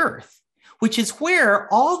of the Earth, which is where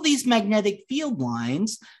all these magnetic field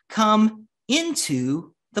lines come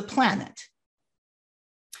into the planet.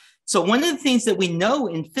 So one of the things that we know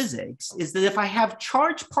in physics is that if I have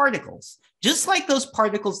charged particles, just like those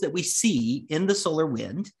particles that we see in the solar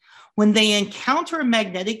wind, when they encounter a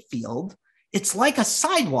magnetic field, it's like a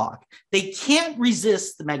sidewalk. They can't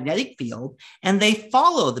resist the magnetic field, and they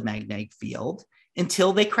follow the magnetic field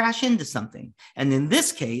until they crash into something. And in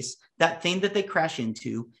this case, that thing that they crash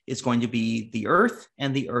into is going to be the Earth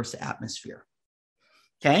and the Earth's atmosphere.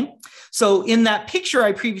 Okay, so in that picture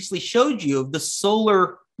I previously showed you of the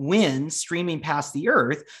solar wind streaming past the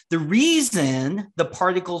Earth, the reason the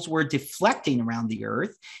particles were deflecting around the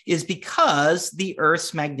Earth is because the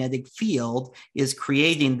Earth's magnetic field is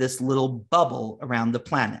creating this little bubble around the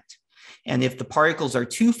planet. And if the particles are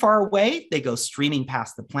too far away, they go streaming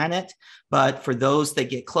past the planet. But for those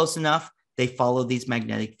that get close enough, they follow these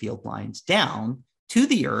magnetic field lines down to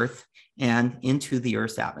the Earth and into the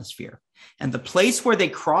Earth's atmosphere. And the place where they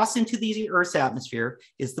cross into the Earth's atmosphere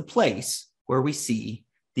is the place where we see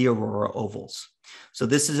the aurora ovals. So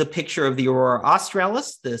this is a picture of the Aurora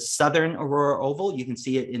Australis, the southern aurora oval. You can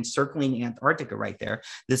see it encircling Antarctica right there.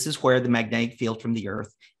 This is where the magnetic field from the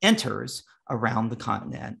Earth enters around the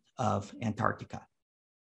continent of Antarctica.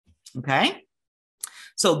 Okay?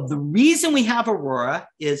 So the reason we have aurora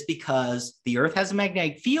is because the Earth has a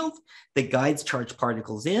magnetic field that guides charged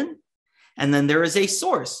particles in. And then there is a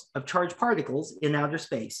source of charged particles in outer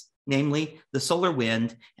space, namely the solar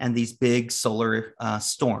wind and these big solar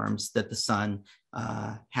storms that the sun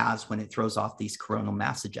has when it throws off these coronal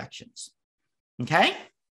mass ejections. Okay?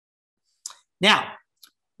 Now,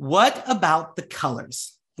 what about the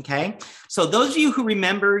colors? Okay, so those of you who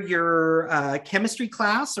remember your chemistry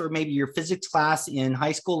class or maybe your physics class in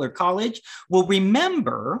high school or college will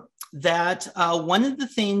remember that one of the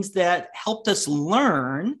things that helped us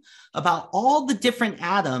learn about all the different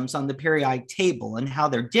atoms on the periodic table and how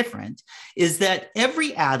they're different is that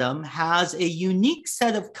every atom has a unique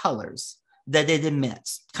set of colors that it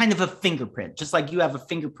emits, kind of a fingerprint, just like you have a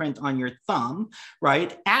fingerprint on your thumb,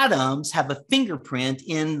 right? Atoms have a fingerprint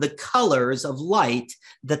in the colors of light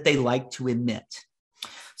that they like to emit.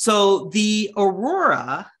 So the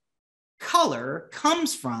aurora color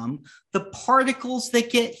comes from the particles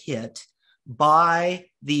that get hit by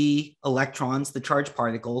the electrons, the charged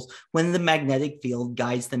particles, when the magnetic field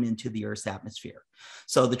guides them into the Earth's atmosphere.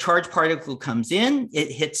 So the charged particle comes in,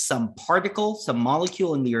 it hits some particle, some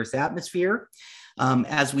molecule in the Earth's atmosphere.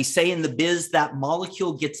 As we say in the biz, that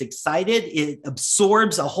molecule gets excited, it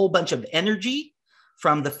absorbs a whole bunch of energy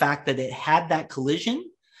from the fact that it had that collision,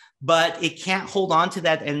 but it can't hold on to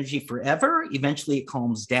that energy forever. Eventually it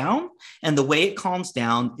calms down. And the way it calms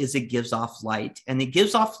down is it gives off light. And it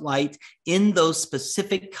gives off light in those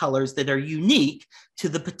specific colors that are unique to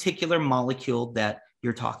the particular molecule that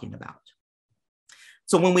you're talking about.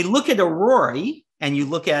 So when we look at aurorae, and you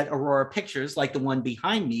look at aurora pictures like the one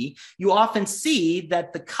behind me, you often see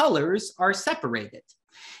that the colors are separated.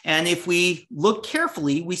 And if we look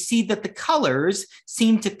carefully, we see that the colors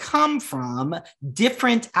seem to come from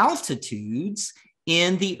different altitudes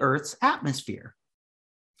in the Earth's atmosphere.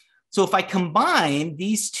 So if I combine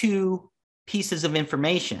these two pieces of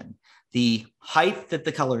information, the height that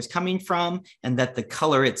the color is coming from and that the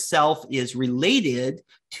color itself is related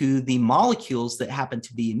to the molecules that happen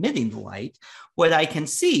to be emitting the light, what I can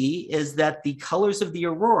see is that the colors of the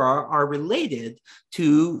aurora are related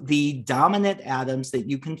to the dominant atoms that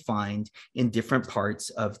you can find in different parts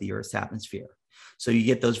of the Earth's atmosphere. So you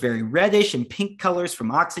get those very reddish and pink colors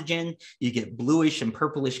from oxygen, you get bluish and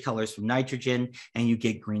purplish colors from nitrogen, and you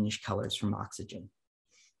get greenish colors from oxygen.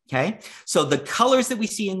 Okay, so the colors that we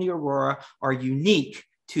see in the aurora are unique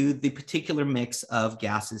to the particular mix of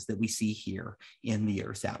gases that we see here in the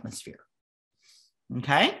Earth's atmosphere.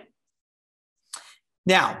 Okay,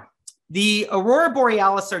 now the aurora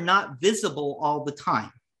borealis are not visible all the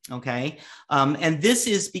time. Okay, and this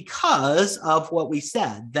is because of what we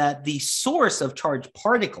said, that the source of charged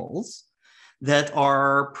particles that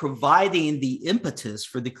are providing the impetus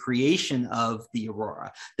for the creation of the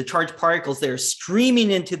aurora. The charged particles that are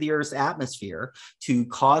streaming into the Earth's atmosphere to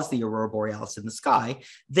cause the aurora borealis in the sky,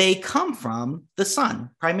 they come from the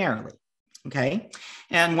sun primarily. Okay.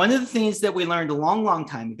 And one of the things that we learned a long, long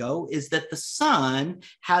time ago is that the sun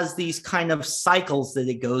has these kind of cycles that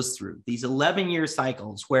it goes through, these 11-year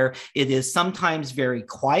cycles where it is sometimes very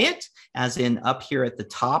quiet, as in up here at the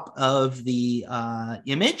top of the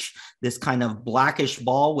image, this kind of blackish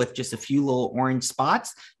ball with just a few little orange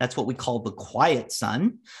spots. That's what we call the quiet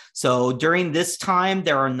sun. So during this time,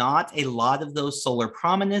 there are not a lot of those solar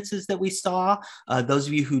prominences that we saw. Those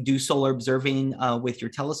of you who do solar observing with your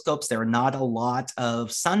telescopes, there are not a lot of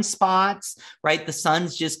sunspots, right? The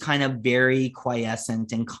sun's just kind of very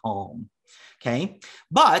quiescent and calm. Okay,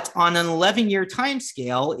 but on an 11-year time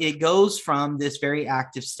scale, it goes from this very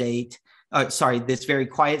active state, this very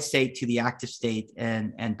quiet state to the active state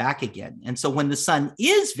and back again. And so when the sun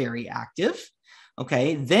is very active,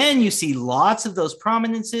 okay, then you see lots of those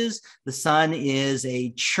prominences. The sun is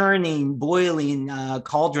a churning, boiling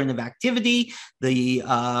cauldron of activity. The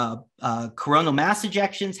coronal mass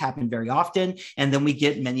ejections happen very often. And then we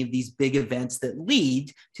get many of these big events that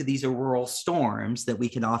lead to these auroral storms that we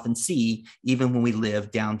can often see even when we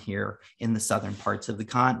live down here in the southern parts of the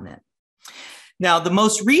continent. Now, the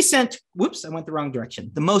most recent, whoops, I went the wrong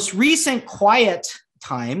direction. The most recent quiet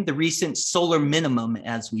time, the recent solar minimum,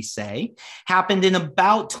 as we say, happened in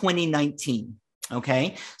about 2019.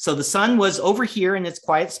 Okay, so the sun was over here in its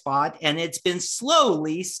quiet spot, and it's been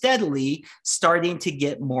slowly, steadily starting to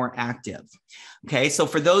get more active. Okay, so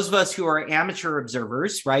for those of us who are amateur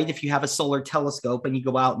observers, right, if you have a solar telescope and you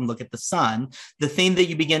go out and look at the sun, the thing that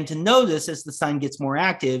you begin to notice as the sun gets more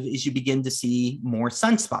active is you begin to see more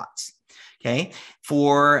sunspots. Okay,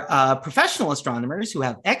 for professional astronomers who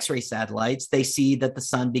have X-ray satellites, they see that the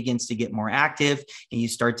sun begins to get more active, and you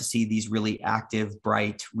start to see these really active,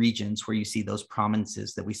 bright regions where you see those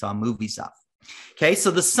prominences that we saw movies of. Okay, so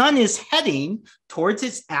the sun is heading towards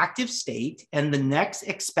its active state, and the next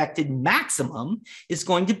expected maximum is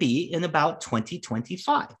going to be in about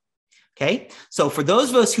 2025. Okay, so for those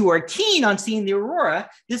of us who are keen on seeing the aurora,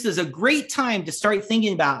 this is a great time to start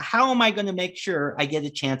thinking about how am I going to make sure I get a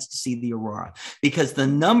chance to see the aurora, because the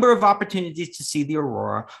number of opportunities to see the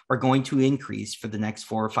aurora are going to increase for the next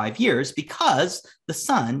 4 or 5 years because the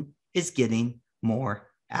sun is getting more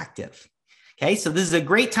active. Okay, so this is a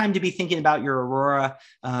great time to be thinking about your aurora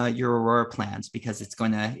plans, because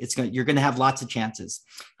you're going to have lots of chances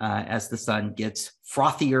as the sun gets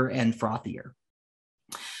frothier and frothier.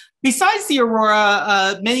 Besides the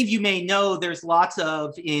aurora, many of you may know there's lots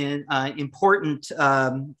of important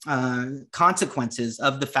consequences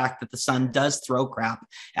of the fact that the sun does throw crap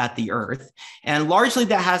at the Earth. And largely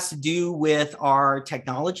that has to do with our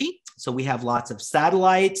technology. So we have lots of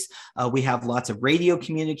satellites, we have lots of radio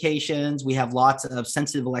communications, we have lots of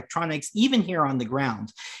sensitive electronics, even here on the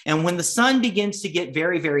ground. And when the sun begins to get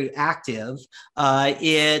very, very active,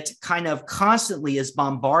 it kind of constantly is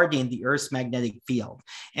bombarding the Earth's magnetic field.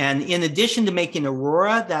 And in addition to making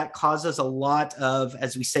aurora, that causes a lot of,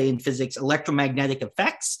 as we say in physics, electromagnetic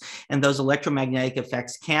effects. And those electromagnetic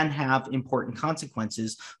effects can have important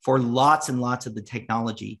consequences for lots and lots of the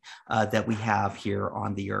technology that we have here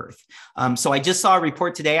on the Earth. So I just saw a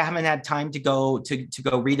report today. I haven't had time to go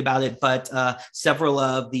read about it, but several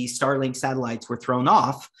of the Starlink satellites were thrown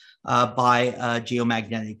off by a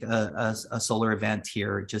geomagnetic a solar event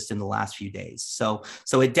here just in the last few days. So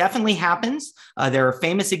it definitely happens. There are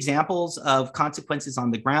famous examples of consequences on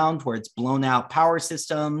the ground where it's blown out power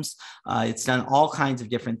systems. It's done all kinds of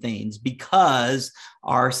different things because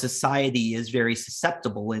our society is very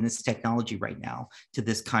susceptible in its technology right now to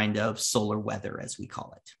this kind of solar weather, as we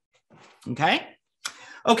call it.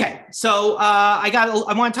 Okay, so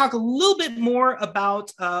I want to talk a little bit more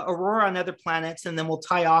about aurora on other planets, and then we'll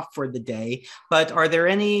tie off for the day. But are there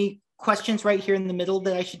any questions right here in the middle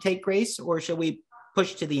that I should take, Grace, or shall we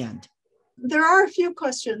push to the end? There are a few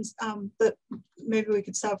questions that maybe we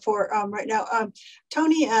could stop for right now.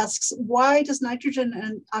 Tony asks, why does nitrogen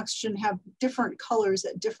and oxygen have different colors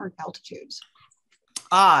at different altitudes?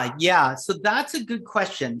 Yeah, so that's a good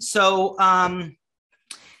question. So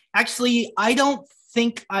actually, I don't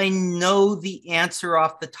think I know the answer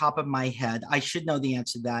off the top of my head. I should know the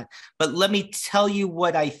answer to that, but let me tell you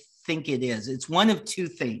what I think it is. It's one of two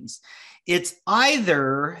things. It's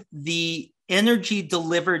either the energy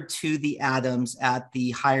delivered to the atoms at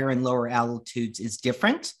the higher and lower altitudes is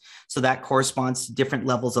different, so that corresponds to different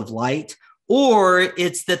levels of light, or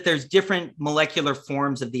it's that there's different molecular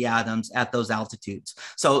forms of the atoms at those altitudes.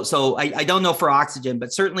 So I don't know for oxygen,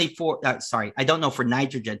 but certainly for, I don't know for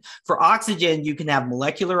nitrogen. For oxygen, you can have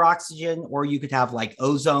molecular oxygen, or you could have like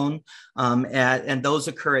ozone, and those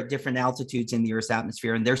occur at different altitudes in the Earth's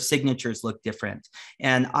atmosphere, and their signatures look different.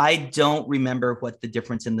 And I don't remember what the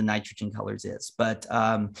difference in the nitrogen colors is, but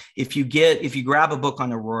if you grab a book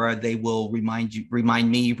on aurora, they will remind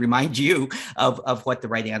you of what the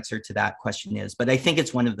right answer to that question is. But I think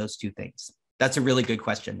it's one of those two things. That's a really good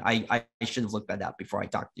question. I should have looked that up before I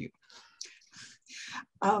talked to you.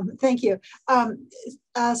 Thank you.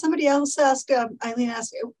 Somebody else asked, Eileen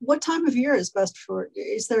asked, what time of year is best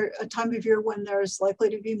is there a time of year when there's likely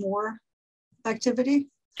to be more activity?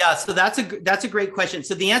 Yeah, so that's a great question.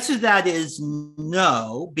 So the answer to that is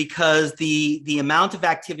no, because the amount of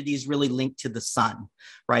activity is really linked to the sun,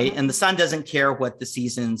 right? And the sun doesn't care what the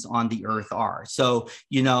seasons on the Earth are. So,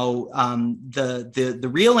 you know, the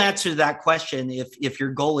real answer to that question, if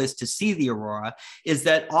your goal is to see the aurora, is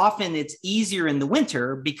that often it's easier in the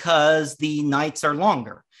winter because the nights are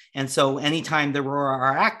longer. And so anytime the aurora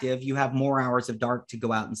are active, you have more hours of dark to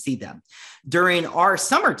go out and see them. During our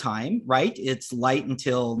summertime, right, it's light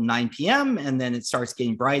until 9 p.m. and then it starts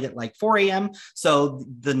getting bright at like 4 a.m. So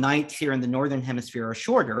the nights here in the Northern Hemisphere are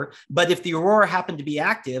shorter. But if the aurora happen to be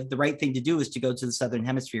active, the right thing to do is to go to the Southern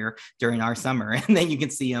Hemisphere during our summer. And then you can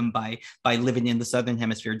see them by living in the Southern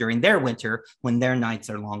Hemisphere during their winter when their nights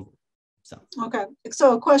are longer. So. Okay,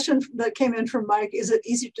 so a question that came in from Mike, is it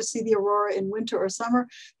easier to see the aurora in winter or summer?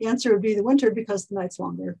 The answer would be the winter because the night's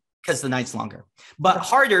longer. Because the night's longer, but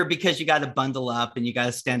harder because you got to bundle up and you got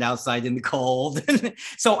to stand outside in the cold.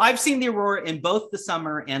 So I've seen the aurora in both the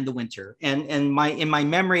summer and the winter. And in my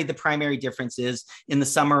memory, the primary difference is in the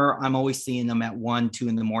summer, I'm always seeing them at 1, 2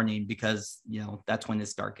 in the morning because, you know, that's when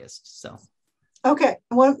it's darkest. So. Okay,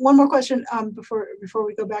 one more question before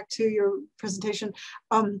we go back to your presentation.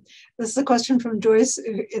 This is a question from Joyce.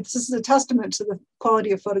 This is a testament to the quality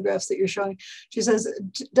of photographs that you're showing. She says,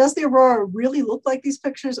 does the aurora really look like these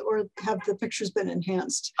pictures, or have the pictures been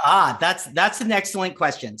enhanced? That's an excellent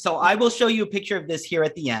question. So I will show you a picture of this here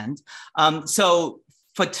at the end. So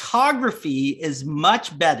photography is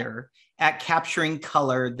much better at capturing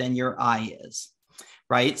color than your eye is.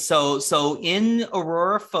 Right. So in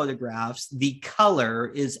aurora photographs, the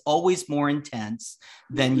color is always more intense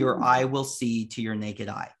than your eye will see to your naked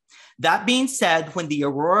eye. That being said, when the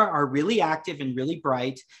aurora are really active and really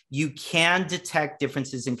bright, you can detect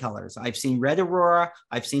differences in colors. I've seen red aurora,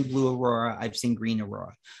 I've seen blue aurora, I've seen green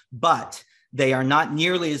aurora. But they are not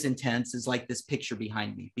nearly as intense as like this picture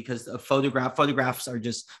behind me, because a photographs are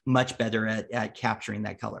just much better at capturing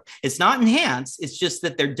that color. It's not enhanced, it's just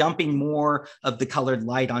that they're dumping more of the colored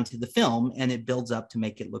light onto the film and it builds up to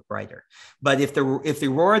make it look brighter. But if the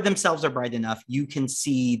aurora themselves are bright enough, you can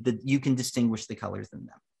distinguish the colors in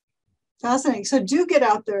them. Fascinating. So do get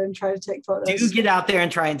out there and try to take photos. Do get out there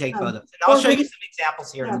and try and take photos. And I'll show you some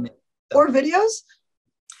examples here in a minute. Or videos?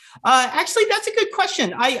 Actually, that's a good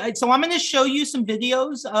question. So I'm going to show you some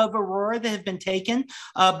videos of aurora that have been taken,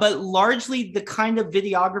 but largely the kind of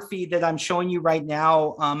videography that I'm showing you right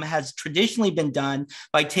now has traditionally been done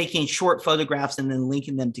by taking short photographs and then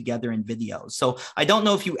linking them together in videos. So I don't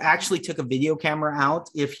know if you actually took a video camera out,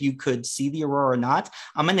 if you could see the aurora or not.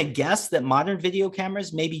 I'm going to guess that modern video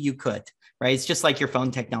cameras, maybe you could. Right? It's just like your phone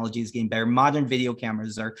technology is getting better. Modern video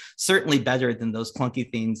cameras are certainly better than those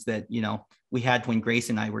clunky things that, you know, we had when Grace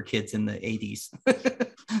and I were kids in the 80s.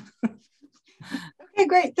 Okay,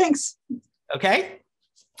 great. Thanks. Okay.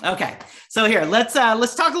 So here, let's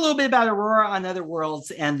talk a little bit about aurora on other worlds,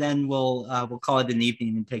 and then we'll call it an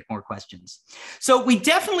evening and take more questions. So we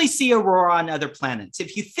definitely see aurora on other planets.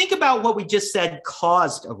 If you think about what we just said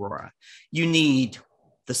caused aurora, you need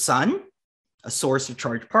the sun, a source of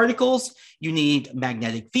charged particles, you need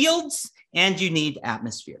magnetic fields, and you need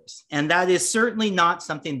atmospheres. And that is certainly not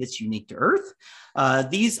something that's unique to Earth.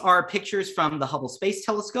 These are pictures from the Hubble Space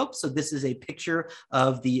Telescope. So this is a picture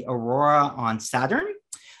of the aurora on Saturn.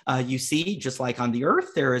 You see, just like on the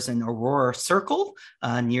Earth, there is an aurora circle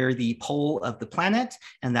near the pole of the planet,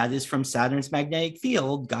 and that is from Saturn's magnetic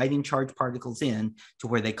field guiding charged particles in to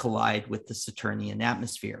where they collide with the Saturnian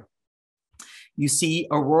atmosphere. You see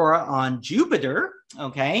aurora on Jupiter,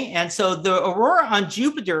 okay? And so the aurora on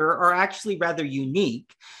Jupiter are actually rather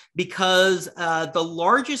unique because the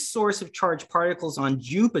largest source of charged particles on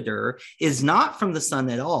Jupiter is not from the sun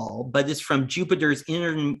at all, but is from Jupiter's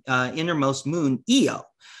innermost moon, Io,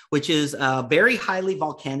 which is a very highly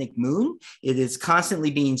volcanic moon. It is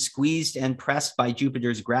constantly being squeezed and pressed by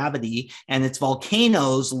Jupiter's gravity, and its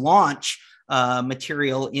volcanoes launch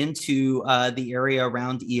material into the area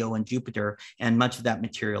around Io and Jupiter, and much of that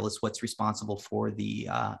material is what's responsible for the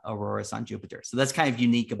auroras on Jupiter. So that's kind of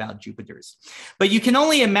unique about Jupiter's. But you can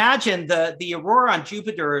only imagine the aurora on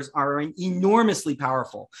Jupiter are enormously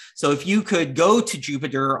powerful. So if you could go to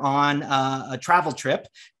Jupiter on a travel trip,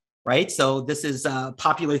 right? So this is a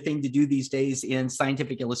popular thing to do these days in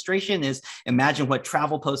scientific illustration, is imagine what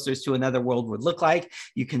travel posters to another world would look like.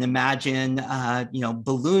 You can imagine,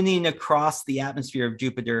 ballooning across the atmosphere of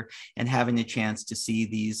Jupiter and having a chance to see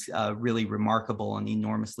these really remarkable and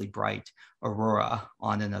enormously bright aurora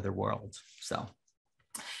on another world. So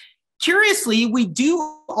curiously, we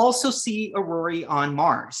do also see aurorae on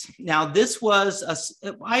Mars. Now, this was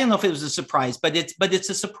I don't know if it was a surprise, but it's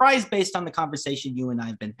a surprise based on the conversation you and I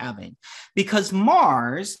have been having, because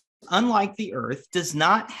Mars, unlike the Earth, does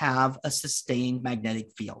not have a sustained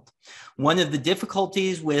magnetic field. One of the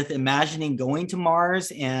difficulties with imagining going to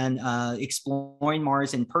Mars and exploring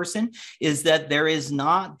Mars in person is that there is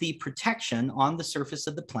not the protection on the surface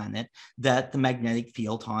of the planet that the magnetic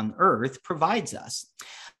field on Earth provides us.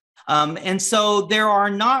 And so there are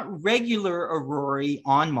not regular aurorae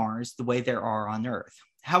on Mars the way there are on Earth.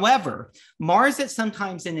 However, Mars at some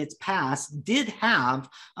times in its past did have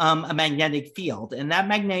a magnetic field, and that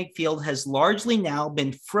magnetic field has largely now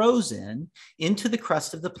been frozen into the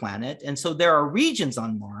crust of the planet. And so there are regions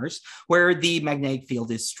on Mars where the magnetic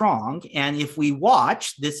field is strong. And if we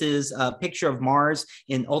watch, this is a picture of Mars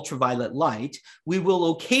in ultraviolet light, we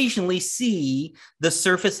will occasionally see the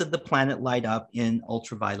surface of the planet light up in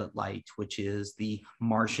ultraviolet light, which is the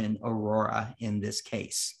Martian aurora in this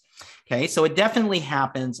case. Okay, so it definitely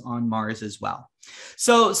happens on Mars as well.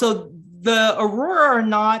 So the aurora are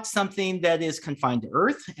not something that is confined to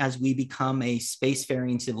Earth. As we become a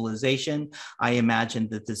spacefaring civilization, I imagine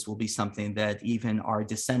that this will be something that even our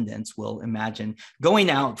descendants will imagine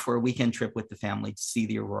going out for a weekend trip with the family to see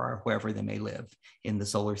the aurora wherever they may live in the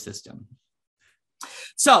solar system.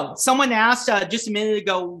 So someone asked just a minute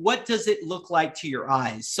ago, what does it look like to your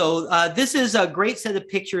eyes? So this is a great set of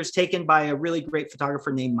pictures taken by a really great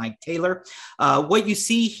photographer named Mike Taylor. What you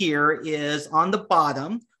see here is on the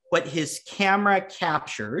bottom what his camera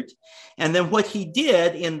captured. And then what he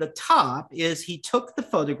did in the top is he took the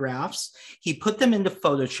photographs, he put them into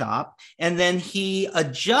Photoshop, and then he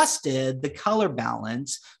adjusted the color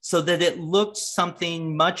balance so that it looked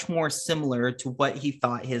something much more similar to what he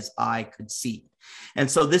thought his eye could see.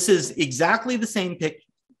 And so this is exactly the same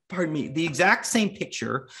pardon me, the exact same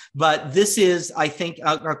picture, but this is, I think,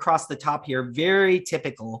 across the top here, very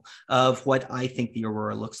typical of what I think the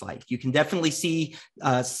aurora looks like. You can definitely see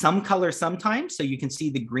some color sometimes. So you can see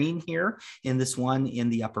the green here in this one in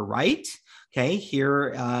the upper right. Okay,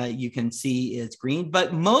 here you can see it's green,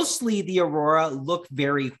 but mostly the aurora look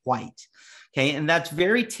very white. Okay, and that's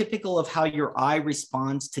very typical of how your eye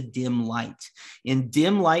responds to dim light. In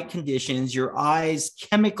dim light conditions, your eye's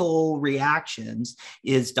chemical reactions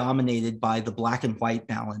is dominated by the black and white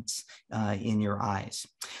balance in your eyes.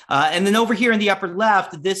 And then over here in the upper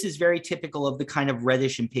left, this is very typical of the kind of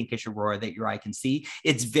reddish and pinkish aurora that your eye can see.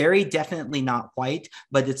 It's very definitely not white,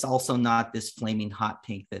 but it's also not this flaming hot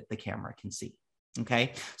pink that the camera can see.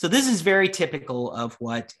 Okay, so this is very typical of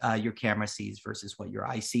what your camera sees versus what your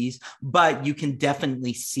eye sees, but you can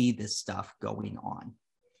definitely see this stuff going on.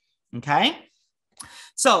 Okay,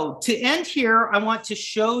 so to end here, I want to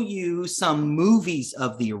show you some movies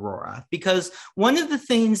of the aurora, because one of the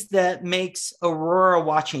things that makes aurora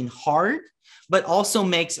watching hard, but also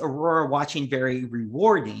makes aurora watching very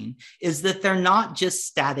rewarding, is that they're not just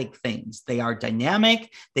static things. They are dynamic.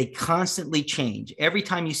 They constantly change. Every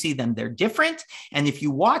time you see them, they're different. And if you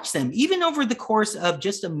watch them, even over the course of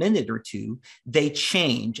just a minute or two, they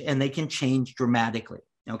change, and they can change dramatically.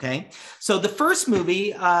 Okay, so the first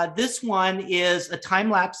movie, this one is a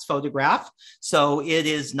time-lapse photograph. So it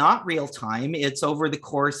is not real time. It's over the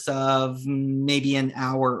course of maybe an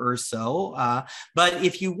hour or so. But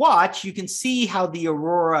if you watch, you can see how the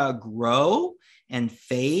aurora grow and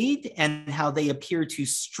fade, and how they appear to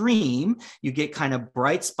stream. You get kind of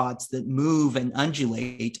bright spots that move and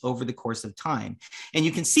undulate over the course of time. And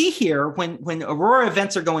you can see here when aurora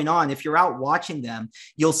events are going on, if you're out watching them,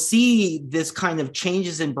 you'll see this kind of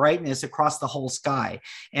changes in brightness across the whole sky.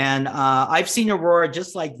 And I've seen aurora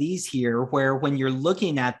just like these here, where when you're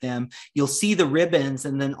looking at them, you'll see the ribbons,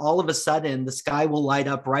 and then all of a sudden the sky will light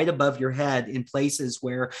up right above your head in places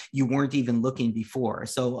where you weren't even looking before.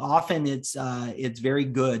 So often it's very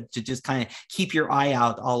good to just kind of keep your eye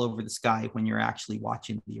out all over the sky when you're actually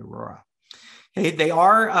watching the aurora. Okay, they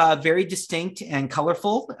are very distinct and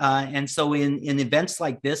colorful. And so in events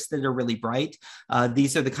like this that are really bright,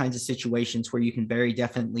 these are the kinds of situations where you can very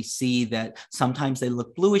definitely see that sometimes they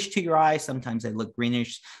look bluish to your eye, sometimes they look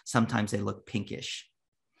greenish, sometimes they look pinkish.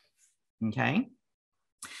 Okay.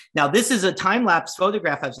 Now, this is a time-lapse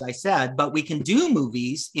photograph, as I said, but we can do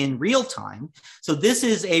movies in real time. So this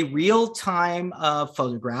is a real-time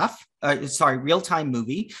photograph. Real-time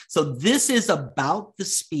movie. So this is about the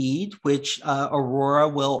speed which aurora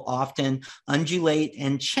will often undulate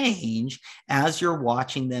and change as you're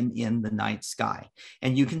watching them in the night sky.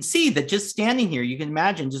 And you can see that just standing here, you can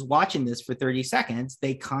imagine just watching this for 30 seconds,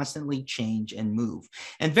 they constantly change and move.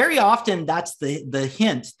 And very often that's the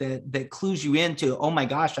hint that clues you into, oh my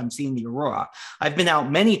gosh, I'm seeing the aurora. I've been out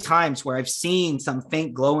many times where I've seen some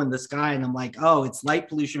faint glow in the sky, and I'm like, oh, it's light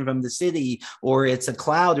pollution from the city, or it's a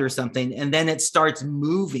cloud or something. And then it starts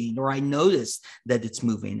moving, or I notice that it's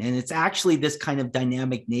moving. And it's actually this kind of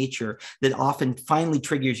dynamic nature that often finally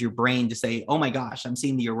triggers your brain to say, oh my gosh, I'm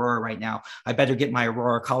seeing the aurora right now. I better get my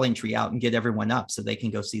aurora calling tree out and get everyone up so they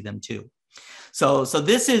can go see them too. So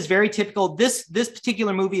this is very typical. This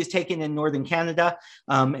particular movie is taken in northern Canada,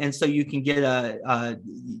 and so you can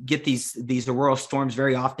get these auroral storms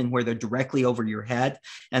very often where they're directly over your head,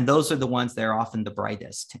 and those are the ones that are often the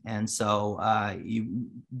brightest. And so you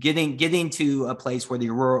getting to a place where the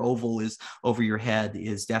aurora oval is over your head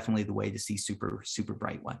is definitely the way to see super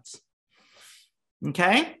bright ones.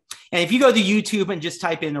 Okay. And if you go to YouTube and just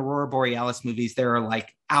type in Aurora Borealis movies, there are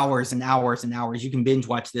like hours and hours and hours. You can binge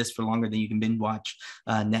watch this for longer than you can binge watch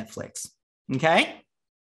Netflix. Okay.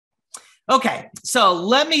 Okay, so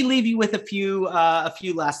let me leave you with a few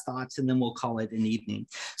last thoughts, and then we'll call it an evening.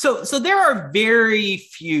 So there are very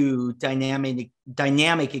few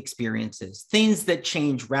dynamic experiences, things that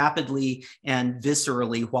change rapidly and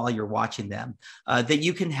viscerally while you're watching them, that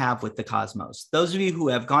you can have with the cosmos. Those of you who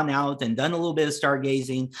have gone out and done a little bit of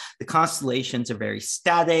stargazing, the constellations are very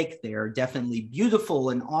static. They are definitely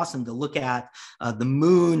beautiful and awesome to look at. The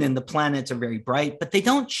moon and the planets are very bright, but they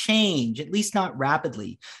don't change, at least not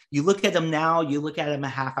rapidly. You look at them now, you look at them a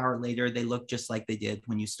half hour later, they look just like they did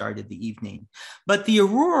when you started the evening. But the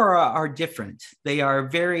aurora are different. They are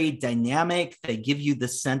very dynamic. They give you the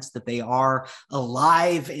sense that they are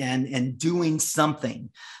alive and doing something.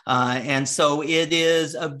 And so it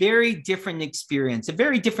is a very different experience, a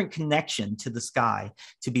very different connection to the sky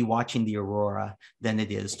to be watching the aurora than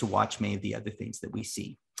it is to watch many of the other things that we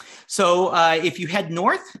see. So if you head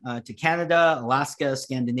north to Canada, Alaska,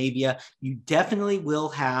 Scandinavia, you definitely will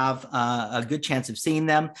have a good chance of seeing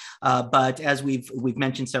them. But as we've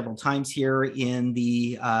mentioned several times here, in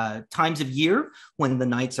the times of year when the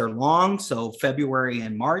nights are long, so February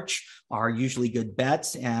and March are usually good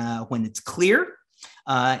bets when it's clear.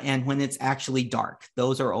 And when it's actually dark.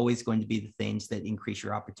 Those are always going to be the things that increase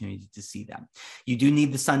your opportunity to see them. You do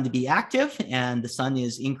need the sun to be active, and the sun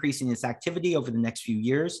is increasing its activity over the next few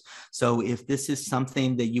years. So if this is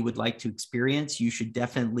something that you would like to experience, you should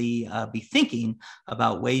definitely be thinking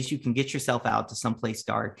about ways you can get yourself out to someplace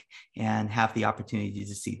dark and have the opportunity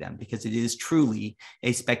to see them, because it is truly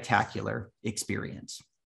a spectacular experience.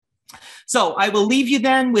 So I will leave you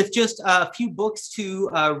then with just a few books to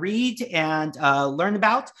read and learn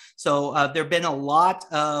about. So there have been a lot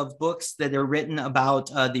of books that are written about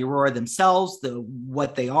the aurora themselves,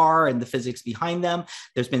 what they are and the physics behind them.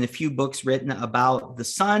 There's been a few books written about the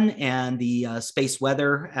sun and the space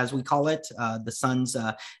weather, as we call it, the sun's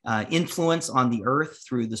influence on the Earth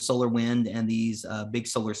through the solar wind and these big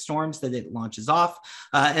solar storms that it launches off.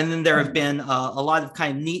 And then there have been a lot of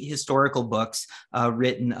kind of neat historical books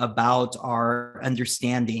written about our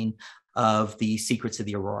understanding of the secrets of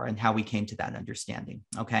the aurora and how we came to that understanding.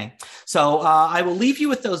 Okay, so I will leave you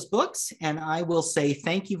with those books, and I will say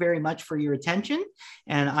thank you very much for your attention.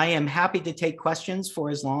 And I am happy to take questions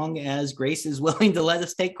for as long as Grace is willing to let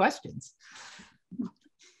us take questions.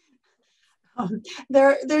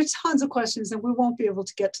 There's tons of questions, and we won't be able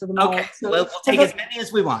to get to them all. Okay, So we'll take as many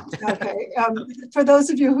as we want. Okay. For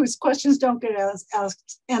those of you whose questions don't get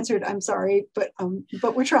answered, I'm sorry, but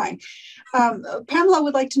we're trying. Pamela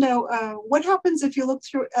would like to know what happens if you look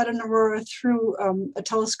at an aurora through a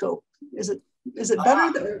telescope. Is it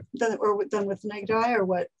better than with the naked eye, or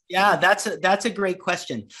what? Yeah, that's a great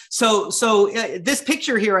question. So this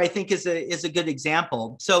picture here, I think, is a good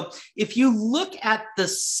example. So if you look at the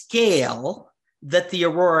scale that the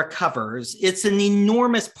aurora covers, it's an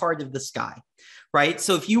enormous part of the sky, right?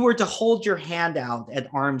 So if you were to hold your hand out at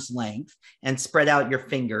arm's length and spread out your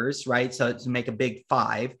fingers, right? So to make a big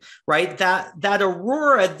 5, right? That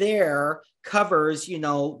aurora there covers,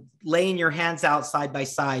 laying your hands out side by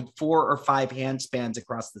side, 4 or 5 hand spans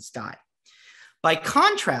across the sky. By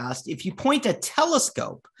contrast, if you point a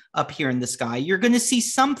telescope up here in the sky, you're going to see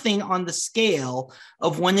something on the scale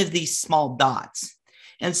of one of these small dots.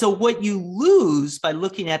 And so what you lose by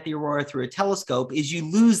looking at the aurora through a telescope is you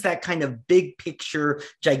lose that kind of big picture,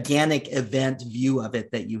 gigantic event view of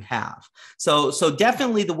it that you have. So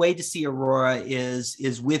definitely the way to see aurora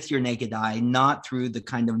is with your naked eye, not through the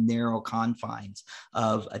kind of narrow confines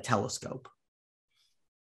of a telescope.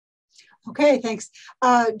 Okay, thanks.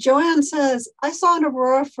 Joanne says, I saw an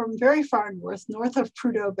aurora from very far north of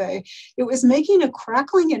Prudhoe Bay. It was making a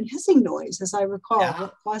crackling and hissing noise, as I recall. Yeah.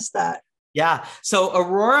 What was that? Yeah. So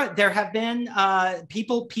aurora, there have been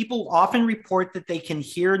people often report that they can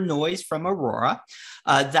hear noise from aurora.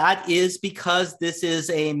 That is because this is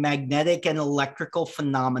a magnetic and electrical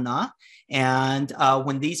phenomena. And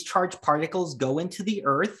when these charged particles go into the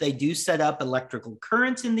Earth, they do set up electrical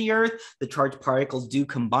currents in the Earth. The charged particles do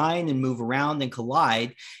combine and move around and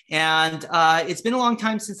collide. And it's been a long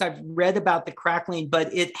time since I've read about the crackling,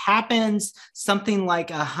 but it happens something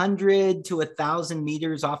like 100 to 1,000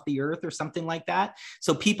 meters off the Earth or something like that.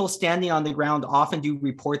 So people standing on the ground often do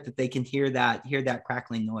report that they can hear that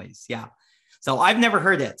crackling noise. Yeah. So I've never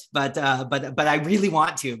heard it, but I really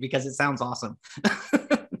want to, because it sounds awesome.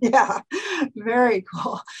 Yeah, very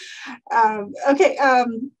cool. Okay, are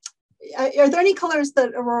there any colors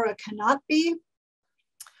that aurora cannot be?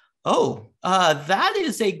 Oh, that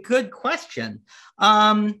is a good question.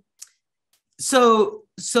 So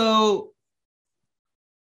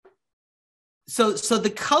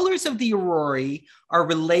the colors of the aurorae are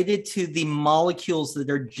related to the molecules that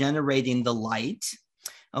are generating the light.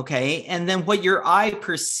 Okay, and then what your eye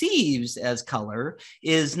perceives as color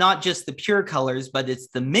is not just the pure colors, but it's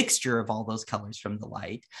the mixture of all those colors from the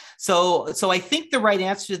light. So I think the right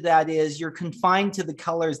answer to that is you're confined to the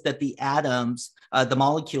colors that the atoms, the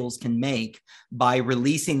molecules can make by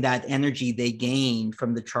releasing that energy they gain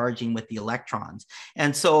from the charging with the electrons.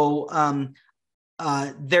 And so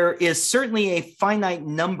there is certainly a finite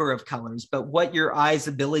number of colors, but what your eye's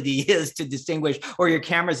ability is to distinguish, or your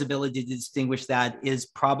camera's ability to distinguish that, is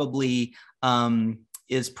probably hard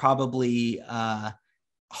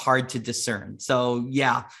to discern. So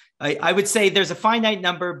yeah, I would say there's a finite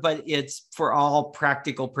number, but it's, for all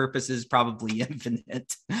practical purposes, probably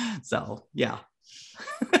infinite. So yeah.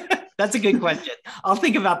 That's a good question. I'll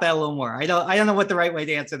think about that a little more. I don't know what the right way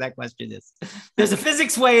to answer that question is. There's a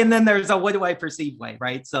physics way, and then there's a what do I perceive way,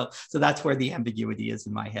 right? So that's where the ambiguity is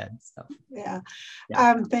in my head. So yeah.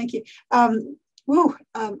 Thank you.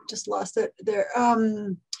 Just lost it there.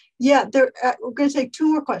 We're going to take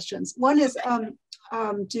two more questions. One is,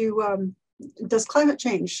 does climate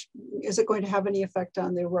change, is it going to have any effect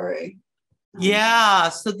on the Aurorae? Yeah,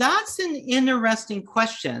 so that's an interesting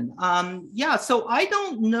question. So I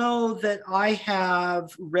don't know that I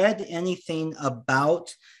have read anything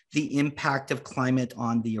about the impact of climate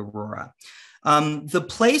on the Aurora. The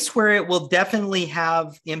place where it will definitely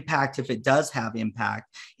have impact, if it does have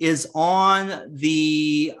impact, is on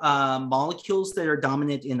the molecules that are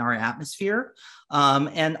dominant in our atmosphere,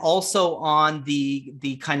 and also on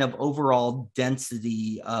the kind of overall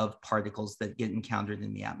density of particles that get encountered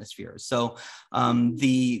in the atmosphere. So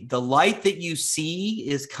the light that you see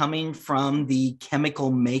is coming from the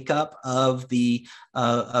chemical makeup of the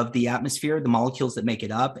atmosphere, the molecules that make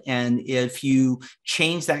it up. And if you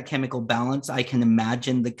change that chemical balance, I can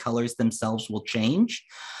imagine the colors themselves will change.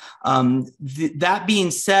 That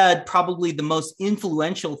being said, probably the most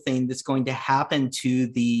influential thing that's going to happen to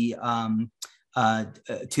the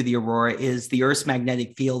Aurora is the Earth's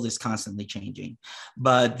magnetic field is constantly changing.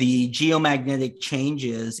 But the geomagnetic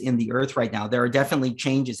changes in the Earth right now, there are definitely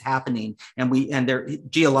changes happening, and there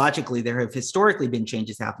geologically there have historically been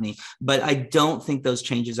changes happening, but I don't think those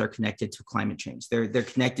changes are connected to climate change. They're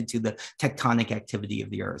connected to the tectonic activity of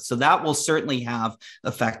the Earth. So that will certainly have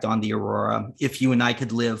effect on the Aurora if you and I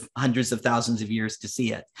could live hundreds of thousands of years to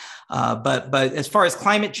see it. But as far as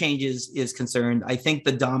climate change is concerned, I think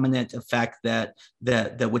the dominant effect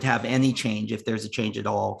that would have any change, if there's a change at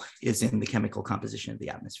all, is in the chemical composition of the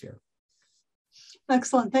atmosphere.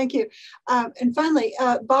 Excellent, thank you. And finally,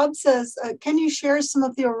 Bob says, can you share some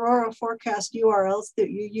of the Aurora forecast URLs that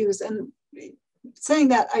you use? And saying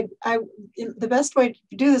that, the best way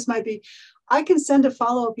to do this might be, I can send a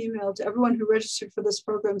follow-up email to everyone who registered for this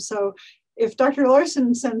program. So if Dr.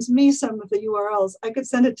 Larson sends me some of the URLs, I could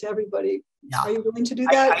send it to everybody. Yeah. Are you willing to do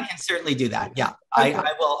that? I can certainly do that. Yeah, okay.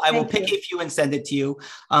 I will pick a few and send it to you.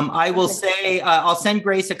 I will say, I'll send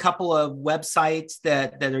Grace a couple of websites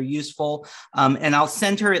that are useful. And I'll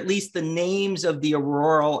send her at least the names of the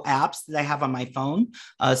auroral apps that I have on my phone.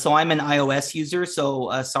 So I'm an iOS user,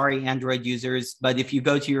 so sorry, Android users, but if you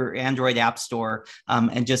go to your Android app store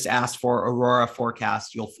and just ask for Aurora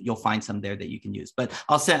forecast, you'll find some there that you can use. But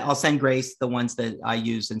I'll send Grace the ones that I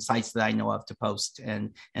use and sites that I know of to post and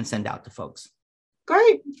send out to folks.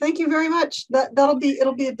 Great, thank you very much. It'll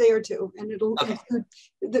be a day or two, and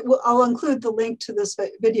I'll include the link to this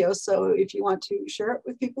video. So if you want to share it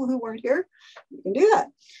with people who weren't here, you can do that.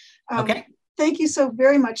 Okay. Thank you so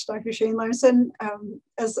very much, Dr. Shane Larson.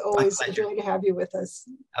 As always, a joy to have you with us.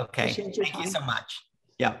 Okay, thank you so much.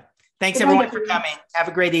 Yeah, thanks everyone for coming. Have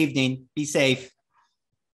a great evening. Be safe.